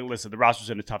like, listen, the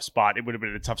roster's in a tough spot. It would have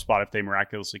been a tough spot if they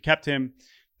miraculously kept him.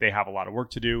 They have a lot of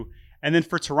work to do. And then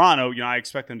for Toronto, you know, I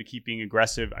expect them to keep being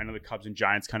aggressive. I know the Cubs and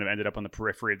Giants kind of ended up on the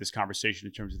periphery of this conversation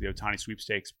in terms of the Ohtani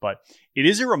sweepstakes, but it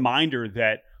is a reminder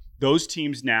that those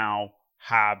teams now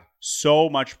have so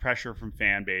much pressure from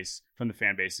the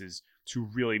fan bases to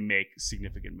really make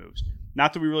significant moves.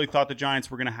 Not that we really thought the Giants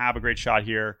were going to have a great shot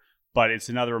here, but it's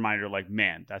another reminder, like,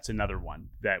 man, that's another one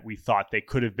that we thought they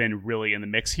could have been really in the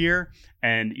mix here.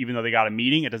 And even though they got a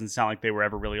meeting, it doesn't sound like they were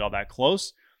ever really all that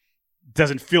close.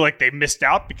 Doesn't feel like they missed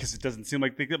out because it doesn't seem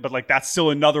like they did, but like, that's still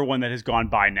another one that has gone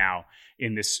by now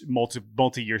in this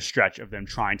multi-year stretch of them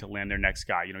trying to land their next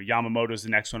guy. You know, Yamamoto's the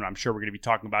next one. I'm sure we're going to be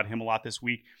talking about him a lot this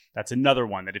week. That's another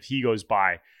one that if he goes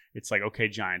by, it's like, okay,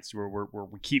 Giants,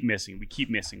 we keep missing.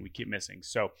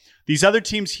 So these other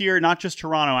teams here, not just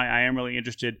Toronto, I am really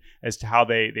interested as to how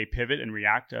they pivot and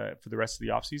react for the rest of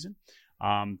the offseason.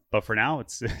 But for now,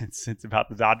 it's about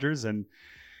the Dodgers, and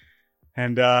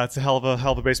it's a hell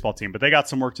of a baseball team. But they got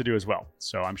some work to do as well.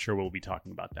 So I'm sure we'll be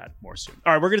talking about that more soon.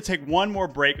 All right, we're going to take one more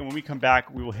break, and when we come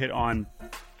back, we will hit on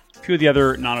a few of the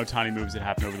other non-Ohtani moves that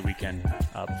happened over the weekend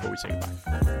before we say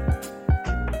goodbye.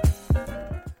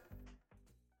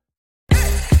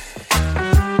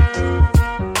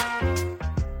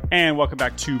 And welcome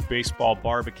back to Baseball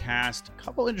Barbacast. A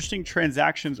couple interesting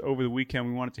transactions over the weekend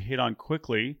we wanted to hit on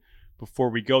quickly before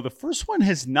we go. The first one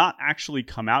has not actually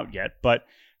come out yet, but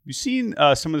you've seen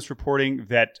some of this reporting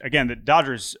that, again, the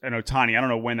Dodgers and Ohtani, I don't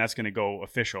know when that's going to go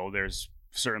official. There's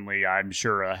certainly, I'm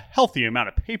sure, a healthy amount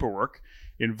of paperwork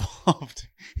involved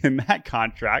in that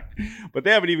contract, but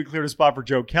they haven't even cleared a spot for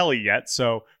Joe Kelly yet.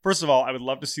 So first of all, I would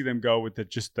love to see them go with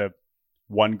just the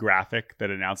one graphic that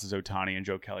announces Ohtani and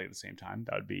Joe Kelly at the same time.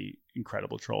 That would be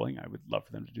incredible trolling. I would love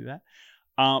for them to do that.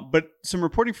 But some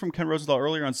reporting from Ken Rosenthal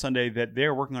earlier on Sunday that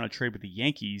they're working on a trade with the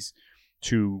Yankees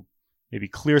to maybe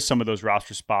clear some of those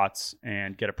roster spots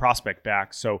and get a prospect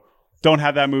back. So don't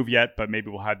have that move yet, but maybe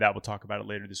we'll have that. We'll talk about it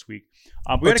later this week.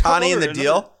 Ohtani in the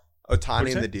deal?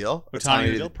 Ohtani in the deal? Ohtani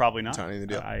in the deal? Probably not. Ohtani in the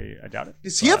deal. I doubt it.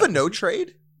 Does he have a no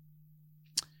trade?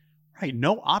 Right,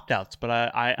 no opt-outs, but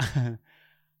I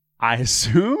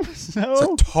assume so. It's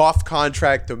a tough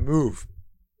contract to move.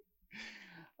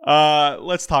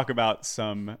 Let's talk about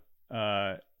some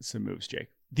moves, Jake.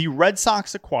 The Red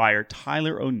Sox acquire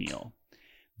Tyler O'Neill.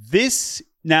 This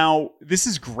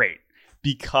is great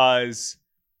because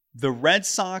the Red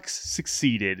Sox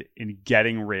succeeded in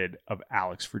getting rid of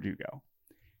Alex Verdugo.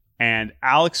 And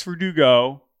Alex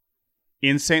Verdugo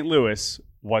in St. Louis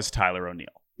was Tyler O'Neill.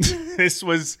 This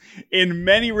was, in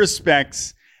many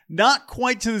respects, not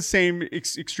quite to the same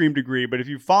extreme degree, but if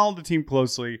you followed the team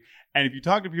closely and if you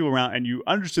talk to people around and you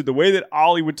understood the way that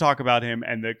Ollie would talk about him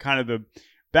and the kind of the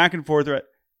back and forth,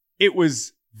 it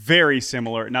was very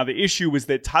similar. Now, the issue was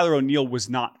that Tyler O'Neill was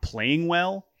not playing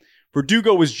well.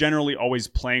 Verdugo was generally always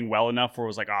playing well enough where it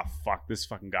was like, oh, fuck this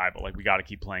fucking guy, but like we got to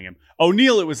keep playing him.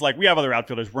 O'Neill, it was like, we have other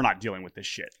outfielders. We're not dealing with this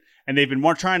shit. And they've been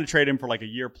trying to trade him for like a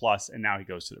year plus, and now he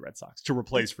goes to the Red Sox to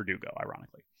replace Verdugo,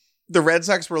 ironically. The Red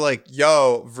Sox were like,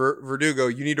 yo, Verdugo,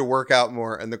 you need to work out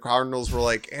more. And the Cardinals were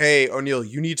like, hey, O'Neill,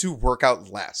 you need to work out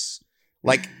less.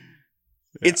 Like,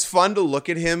 It's fun to look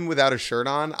at him without a shirt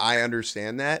on. I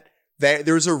understand that.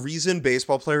 There's a reason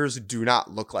baseball players do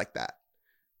not look like that.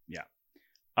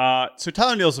 Yeah. So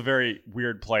Tyler O'Neill's a very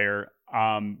weird player,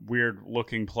 weird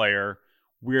looking player,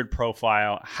 weird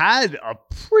profile, had a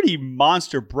pretty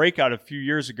monster breakout a few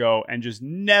years ago and just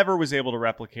never was able to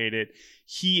replicate it.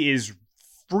 He is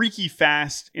freaky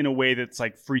fast in a way that's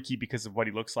like freaky because of what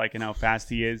he looks like and how fast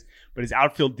he is. But his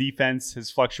outfield defense has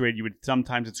fluctuated.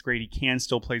 Sometimes it's great. He can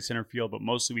still play center field, but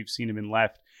mostly we've seen him in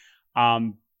left.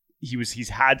 He's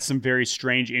had some very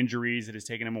strange injuries that has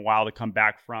taken him a while to come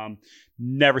back from.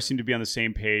 Never seemed to be on the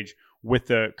same page with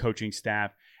the coaching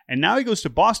staff. And now he goes to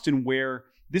Boston, where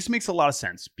this makes a lot of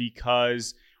sense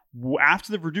because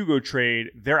after the Verdugo trade,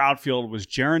 their outfield was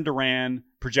Jarren Duran,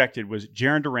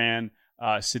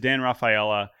 Ceddanne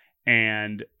Rafaela,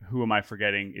 and who am I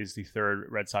forgetting is the third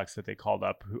Red Sox that they called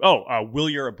up?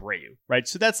 Wilyer Abreu, right?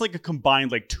 So that's like a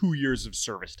combined like 2 years of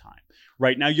service time,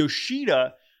 right? Now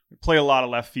Yoshida play a lot of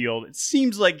left field. It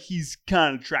seems like he's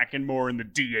kind of tracking more in the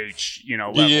DH,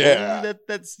 level.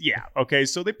 Yeah. Okay,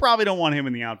 so they probably don't want him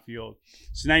in the outfield.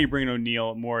 So now you bring in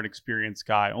O'Neill, more an experienced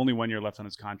guy, only 1 year left on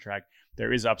his contract.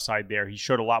 There is upside there. He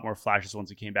showed a lot more flashes once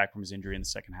he came back from his injury in the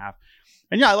second half.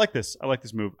 And yeah, I like this. I like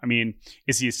this move. I mean,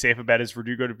 is he as safe a bet as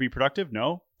Verdugo to be productive?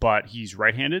 No, but he's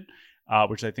right-handed,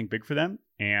 which I think big for them.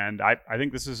 And I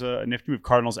think this is a nifty move.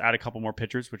 Cardinals add a couple more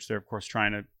pitchers, which they're of course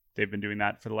they've been doing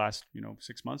that for the last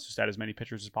 6 months, just add as many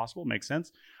pitchers as possible. Makes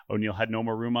sense. O'Neill had no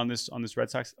more room on this Red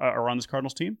Sox or on this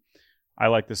Cardinals team. I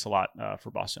like this a lot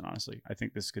for Boston, honestly. I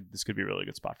think this could be a really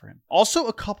good spot for him. Also,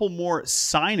 a couple more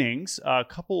signings, a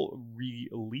couple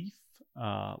relief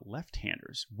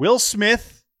left-handers. Will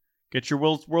Smith, get your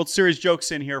World Series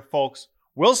jokes in here, folks.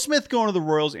 Will Smith going to the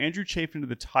Royals, Andrew Chafin to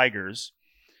the Tigers.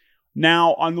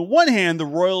 Now, on the one hand, the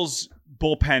Royals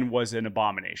bullpen was an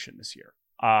abomination this year.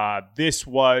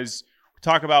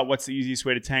 Talk about what's the easiest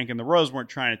way to tank, and the Royals weren't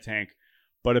trying to tank,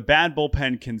 but a bad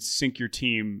bullpen can sink your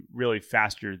team really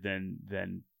faster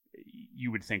than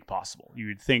you would think possible. You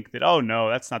would think that, oh no,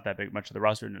 that's not that big much of the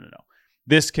roster. No.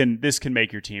 This can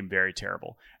make your team very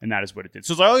terrible, and that is what it did.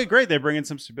 So it's like, okay, great, they bring in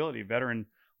some stability. Veteran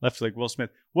left like Will Smith.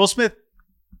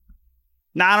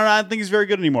 I don't think he's very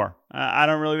good anymore. I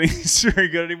don't really think he's very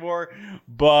good anymore.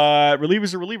 But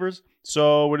relievers are relievers.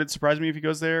 So would it surprise me if he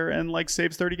goes there and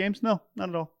saves 30 games? No, not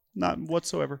at all. Not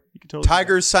whatsoever. You can totally.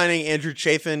 Tigers signing Andrew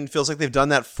Chafin feels like they've done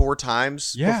that 4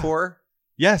 times before.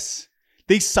 Yes.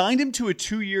 They signed him to a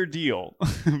 2-year deal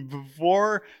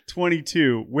before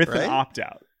 22 with an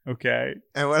opt-out. Okay.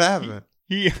 And what happened?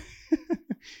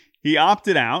 He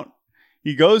opted out.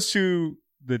 He goes to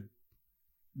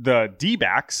the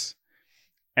D-backs.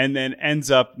 And then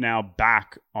ends up now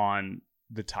back on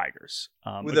the Tigers.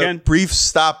 With a brief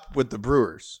stop with the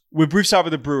Brewers.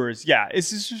 Yeah.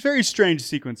 It's just a very strange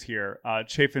sequence here.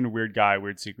 Chafin, weird guy,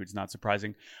 weird sequence, not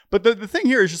surprising. But the thing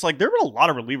here is just there have been a lot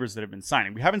of relievers that have been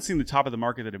signing. We haven't seen the top of the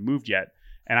market that have moved yet.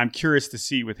 And I'm curious to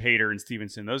see with Hader and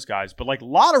Stevenson, those guys. But a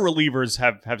lot of relievers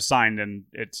have signed, and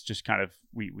it's just kind of,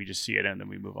 we just see it and then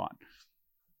we move on.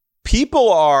 People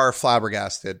are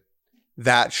flabbergasted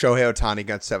that Shohei Ohtani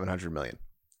got $700 million.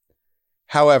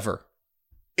 However,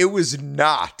 it was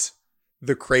not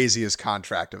the craziest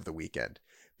contract of the weekend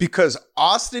because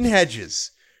Austin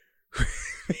Hedges,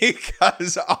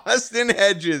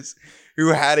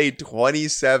 who had a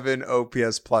 27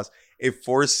 OPS plus, a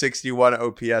 461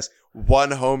 OPS,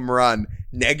 1 home run,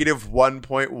 negative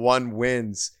 1.1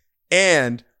 wins,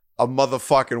 and a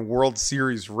motherfucking World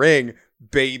Series ring,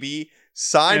 baby.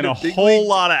 signed and a big whole league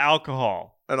lot of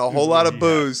alcohol. and a whole lot of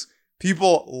booze.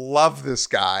 People love this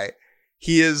guy.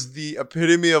 He is the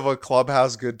epitome of a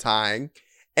clubhouse good time.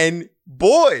 And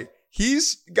boy,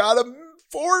 he's got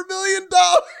 $4 million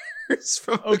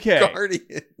from the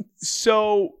Guardians.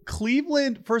 So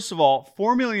Cleveland, first of all,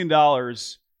 $4 million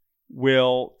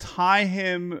will tie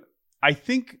him, I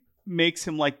think makes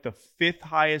him like the 5th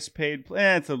highest paid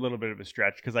player. It's a little bit of a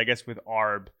stretch because I guess with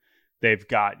Arb, they've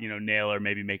got, Naylor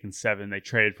maybe making 7. They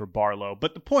traded for Barlow.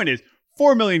 But the point is,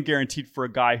 $4 million guaranteed for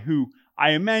a guy who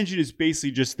I imagine is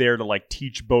basically just there to like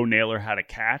teach Bo Naylor how to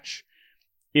catch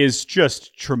is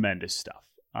just tremendous stuff.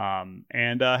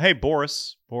 Hey,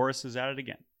 Boris is at it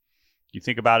again. You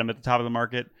think about him at the top of the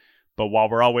market, but while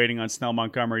we're all waiting on Snell,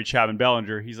 Montgomery, Chapman,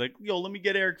 Bellinger, he's like, yo, let me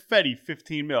get Eric Fetty,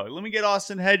 $15 million. Let me get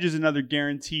Austin Hedges another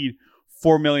guaranteed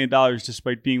 $4 million,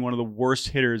 despite being one of the worst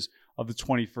hitters of the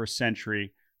 21st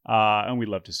century. And we'd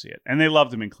love to see it. And they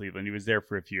loved him in Cleveland. He was there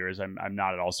for a few years. I'm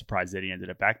not at all surprised that he ended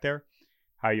up back there.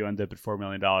 How you end up at $4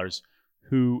 million,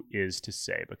 who is to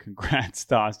say? But congrats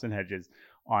to Austin Hedges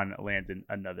on landing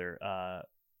another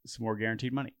some more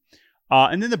guaranteed money.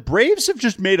 And then the Braves have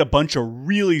just made a bunch of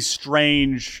really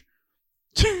strange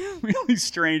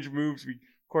moves. We,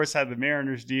 of course, had the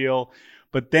Mariners deal,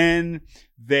 but then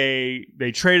they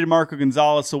traded Marco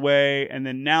Gonzalez away, and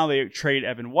then now they trade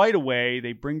Evan White away.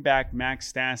 They bring back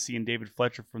Max Stassi and David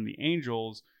Fletcher from the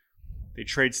Angels. They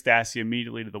trade Stassi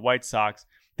immediately to the White Sox.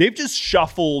 They've just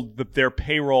shuffled their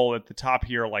payroll at the top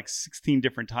here like 16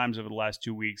 different times over the last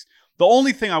 2 weeks. The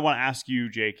only thing I want to ask you,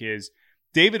 Jake, is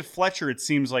David Fletcher, it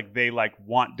seems like they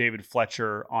want David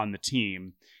Fletcher on the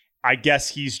team. I guess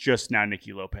he's just now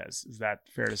Nicky Lopez. Is that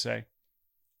fair to say?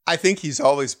 I think he's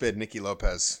always been Nicky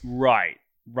Lopez. Right.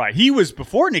 He was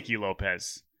before Nicky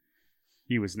Lopez.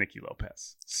 He was Nicky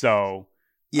Lopez. So,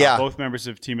 yeah, both members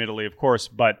of Team Italy, of course.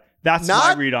 But that's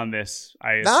my read on this,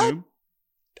 I assume.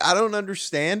 I don't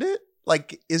understand it.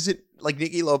 Like, is it like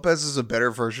Nicky Lopez is a better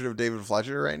version of David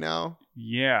Fletcher right now?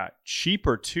 Yeah,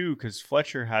 cheaper too, because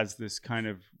Fletcher has this kind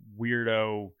of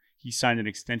weirdo. He signed an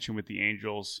extension with the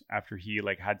Angels after he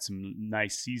had some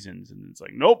nice seasons, and it's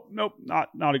like, nope,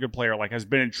 not a good player. Has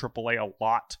been in AAA a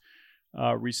lot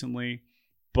recently,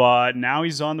 but now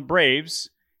he's on the Braves,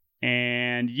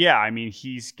 and yeah, I mean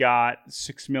he's got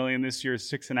 $6 million this year,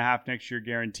 $6.5 million next year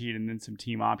guaranteed, and then some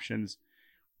team options,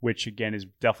 which again is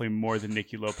definitely more than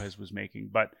Nicky Lopez was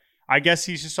making, but. I guess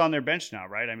he's just on their bench now,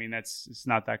 right? I mean, it's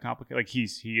not that complicated.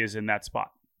 He is in that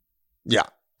spot. Yeah,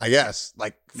 I guess.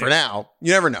 For now,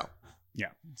 you never know. Yeah.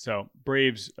 So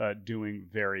Braves doing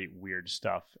very weird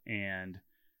stuff, and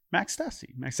Max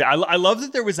Stassi. I love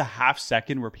that there was a half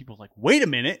second where people were like, "Wait a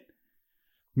minute,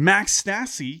 Max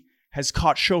Stassi has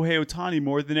caught Shohei Ohtani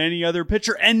more than any other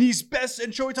pitcher, and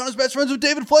Shohei Ohtani's best friends with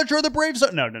David Fletcher of the Braves."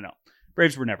 No.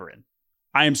 Braves were never in.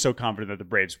 I am so confident that the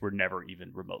Braves were never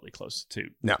even remotely close to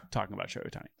talking about Shohei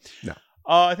Ohtani. No.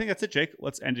 I think that's it, Jake.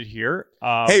 Let's end it here.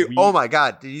 Oh my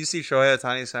God. Did you see Shohei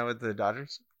Ohtani sign with the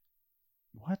Dodgers?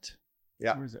 What?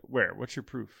 Yeah. Where is it? Where? What's your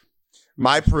proof?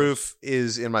 My proof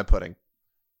is in my pudding.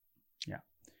 Yeah.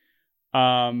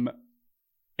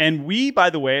 And we, by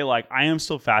the way, I am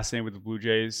still fascinated with the Blue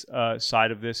Jays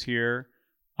side of this here.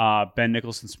 Ben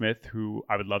Nicholson-Smith, who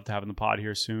I would love to have in the pod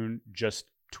here soon, just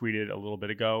tweeted a little bit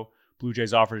ago. Blue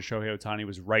Jays offer to Shohei Ohtani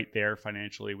was right there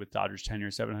financially with Dodgers' 10-year,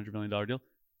 $700 million deal.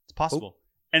 It's possible.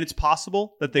 And it's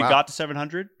possible that they got to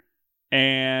 700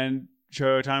 and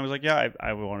Shohei Ohtani was like, yeah,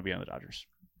 I would want to be on the Dodgers.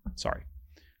 Sorry.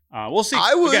 We'll see.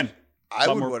 I would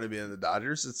want to be on the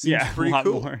Dodgers. It seems pretty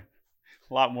cool. A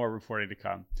lot more reporting to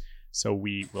come. So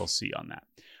we will see on that.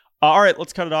 All right,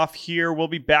 let's cut it off here. We'll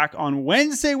be back on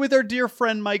Wednesday with our dear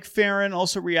friend Mike Farron,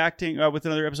 also reacting with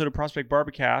another episode of Prospect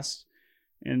Barbacast.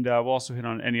 And we'll also hit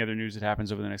on any other news that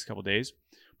happens over the next couple of days.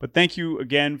 But thank you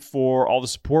again for all the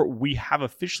support. We have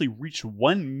officially reached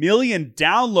 1 million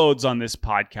downloads on this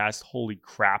podcast. Holy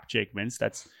crap, Jake Mintz.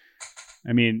 That's,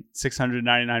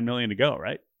 699 million to go,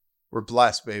 right? We're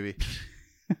blessed, baby.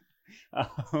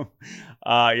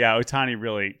 Ohtani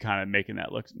really kind of making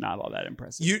that look not all that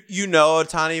impressive. You know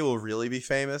Ohtani will really be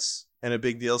famous and a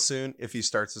big deal soon if he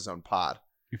starts his own pod.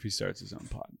 If he starts his own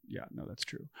pod. Yeah, no, that's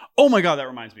true. Oh my God, that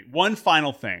reminds me. One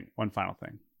final thing.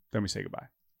 Then we say goodbye.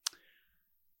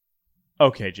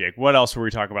 Okay, Jake, what else were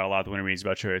we talking about a lot of the winter meetings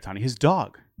about Shohei Ohtani? His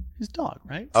dog,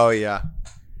 right? Oh, yeah.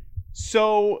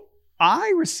 So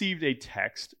I received a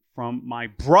text from my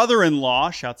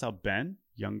brother-in-law, shouts out Ben,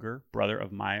 younger brother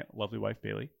of my lovely wife,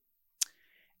 Bailey.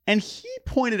 And he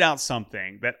pointed out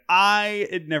something that I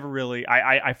had never really,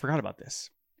 I forgot about this,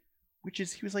 which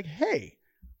is he was like, hey,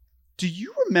 do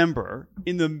you remember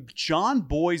in the John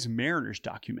Boy's Mariners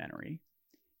documentary,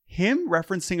 him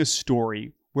referencing a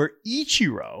story where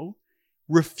Ichiro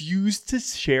refused to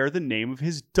share the name of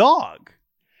his dog.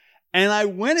 And I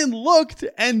went and looked,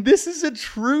 and this is a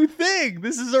true thing.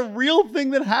 This is a real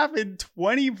thing that happened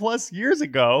 20 plus years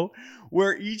ago,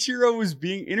 where Ichiro was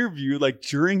being interviewed like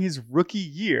during his rookie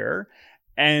year.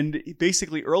 And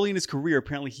basically early in his career,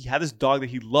 apparently he had this dog that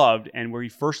he loved. And where he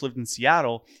first lived in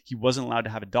Seattle, he wasn't allowed to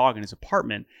have a dog in his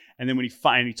apartment. And then when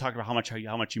he talked about how much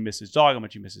he missed his dog, And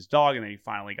then he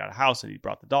finally got a house and he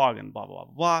brought the dog and blah, blah,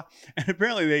 blah, blah. And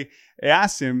apparently they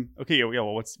asked him, okay,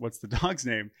 well, what's the dog's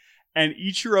name? And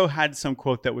Ichiro had some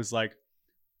quote that was like,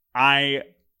 I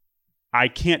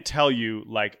can't tell you,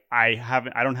 like, I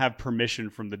don't have permission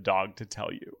from the dog to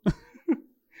tell you.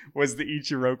 Was the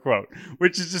Ichiro quote,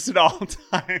 which is just an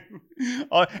all-time.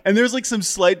 And there's like some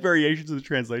slight variations of the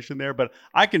translation there, but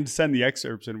I can send the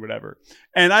excerpts and whatever.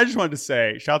 And I just wanted to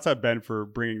say, shouts out Ben for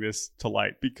bringing this to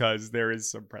light, because there is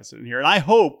some precedent here. And I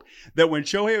hope that when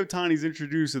Shohei Ohtani is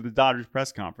introduced at the Dodgers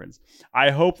press conference,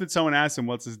 I hope that someone asks him,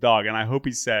 what's his dog? And I hope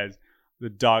he says, the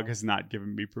dog has not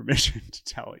given me permission to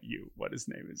tell you what his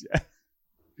name is yet.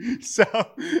 So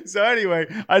anyway,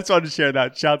 I just wanted to share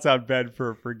that. Shouts out Ben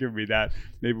for giving me that.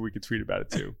 Maybe we could tweet about it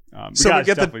too. We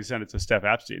definitely send it to Steph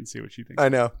Epstein and see what she thinks. I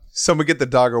know. Someone get the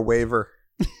dog a waiver.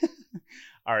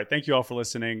 All right. Thank you all for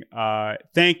listening.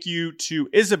 Thank you to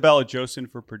Isabella Josen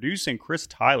for producing. Chris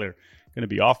Tyler going to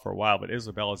be off for a while, but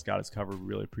Isabella's got us covered. We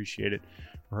really appreciate it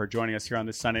for her joining us here on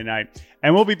this Sunday night.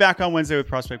 And we'll be back on Wednesday with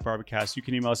Prospect Barbacast. You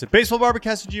can email us at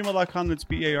baseballbarbacast@gmail.com. That's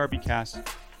BARBcast.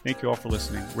 Thank you all for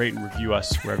listening. Rate and review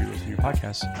us wherever you listen to your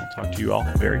podcasts. I'll talk to you all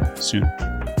very soon.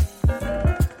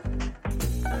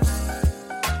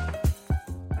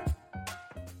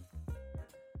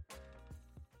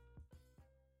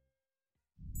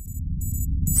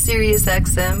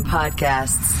 SiriusXM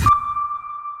Podcasts.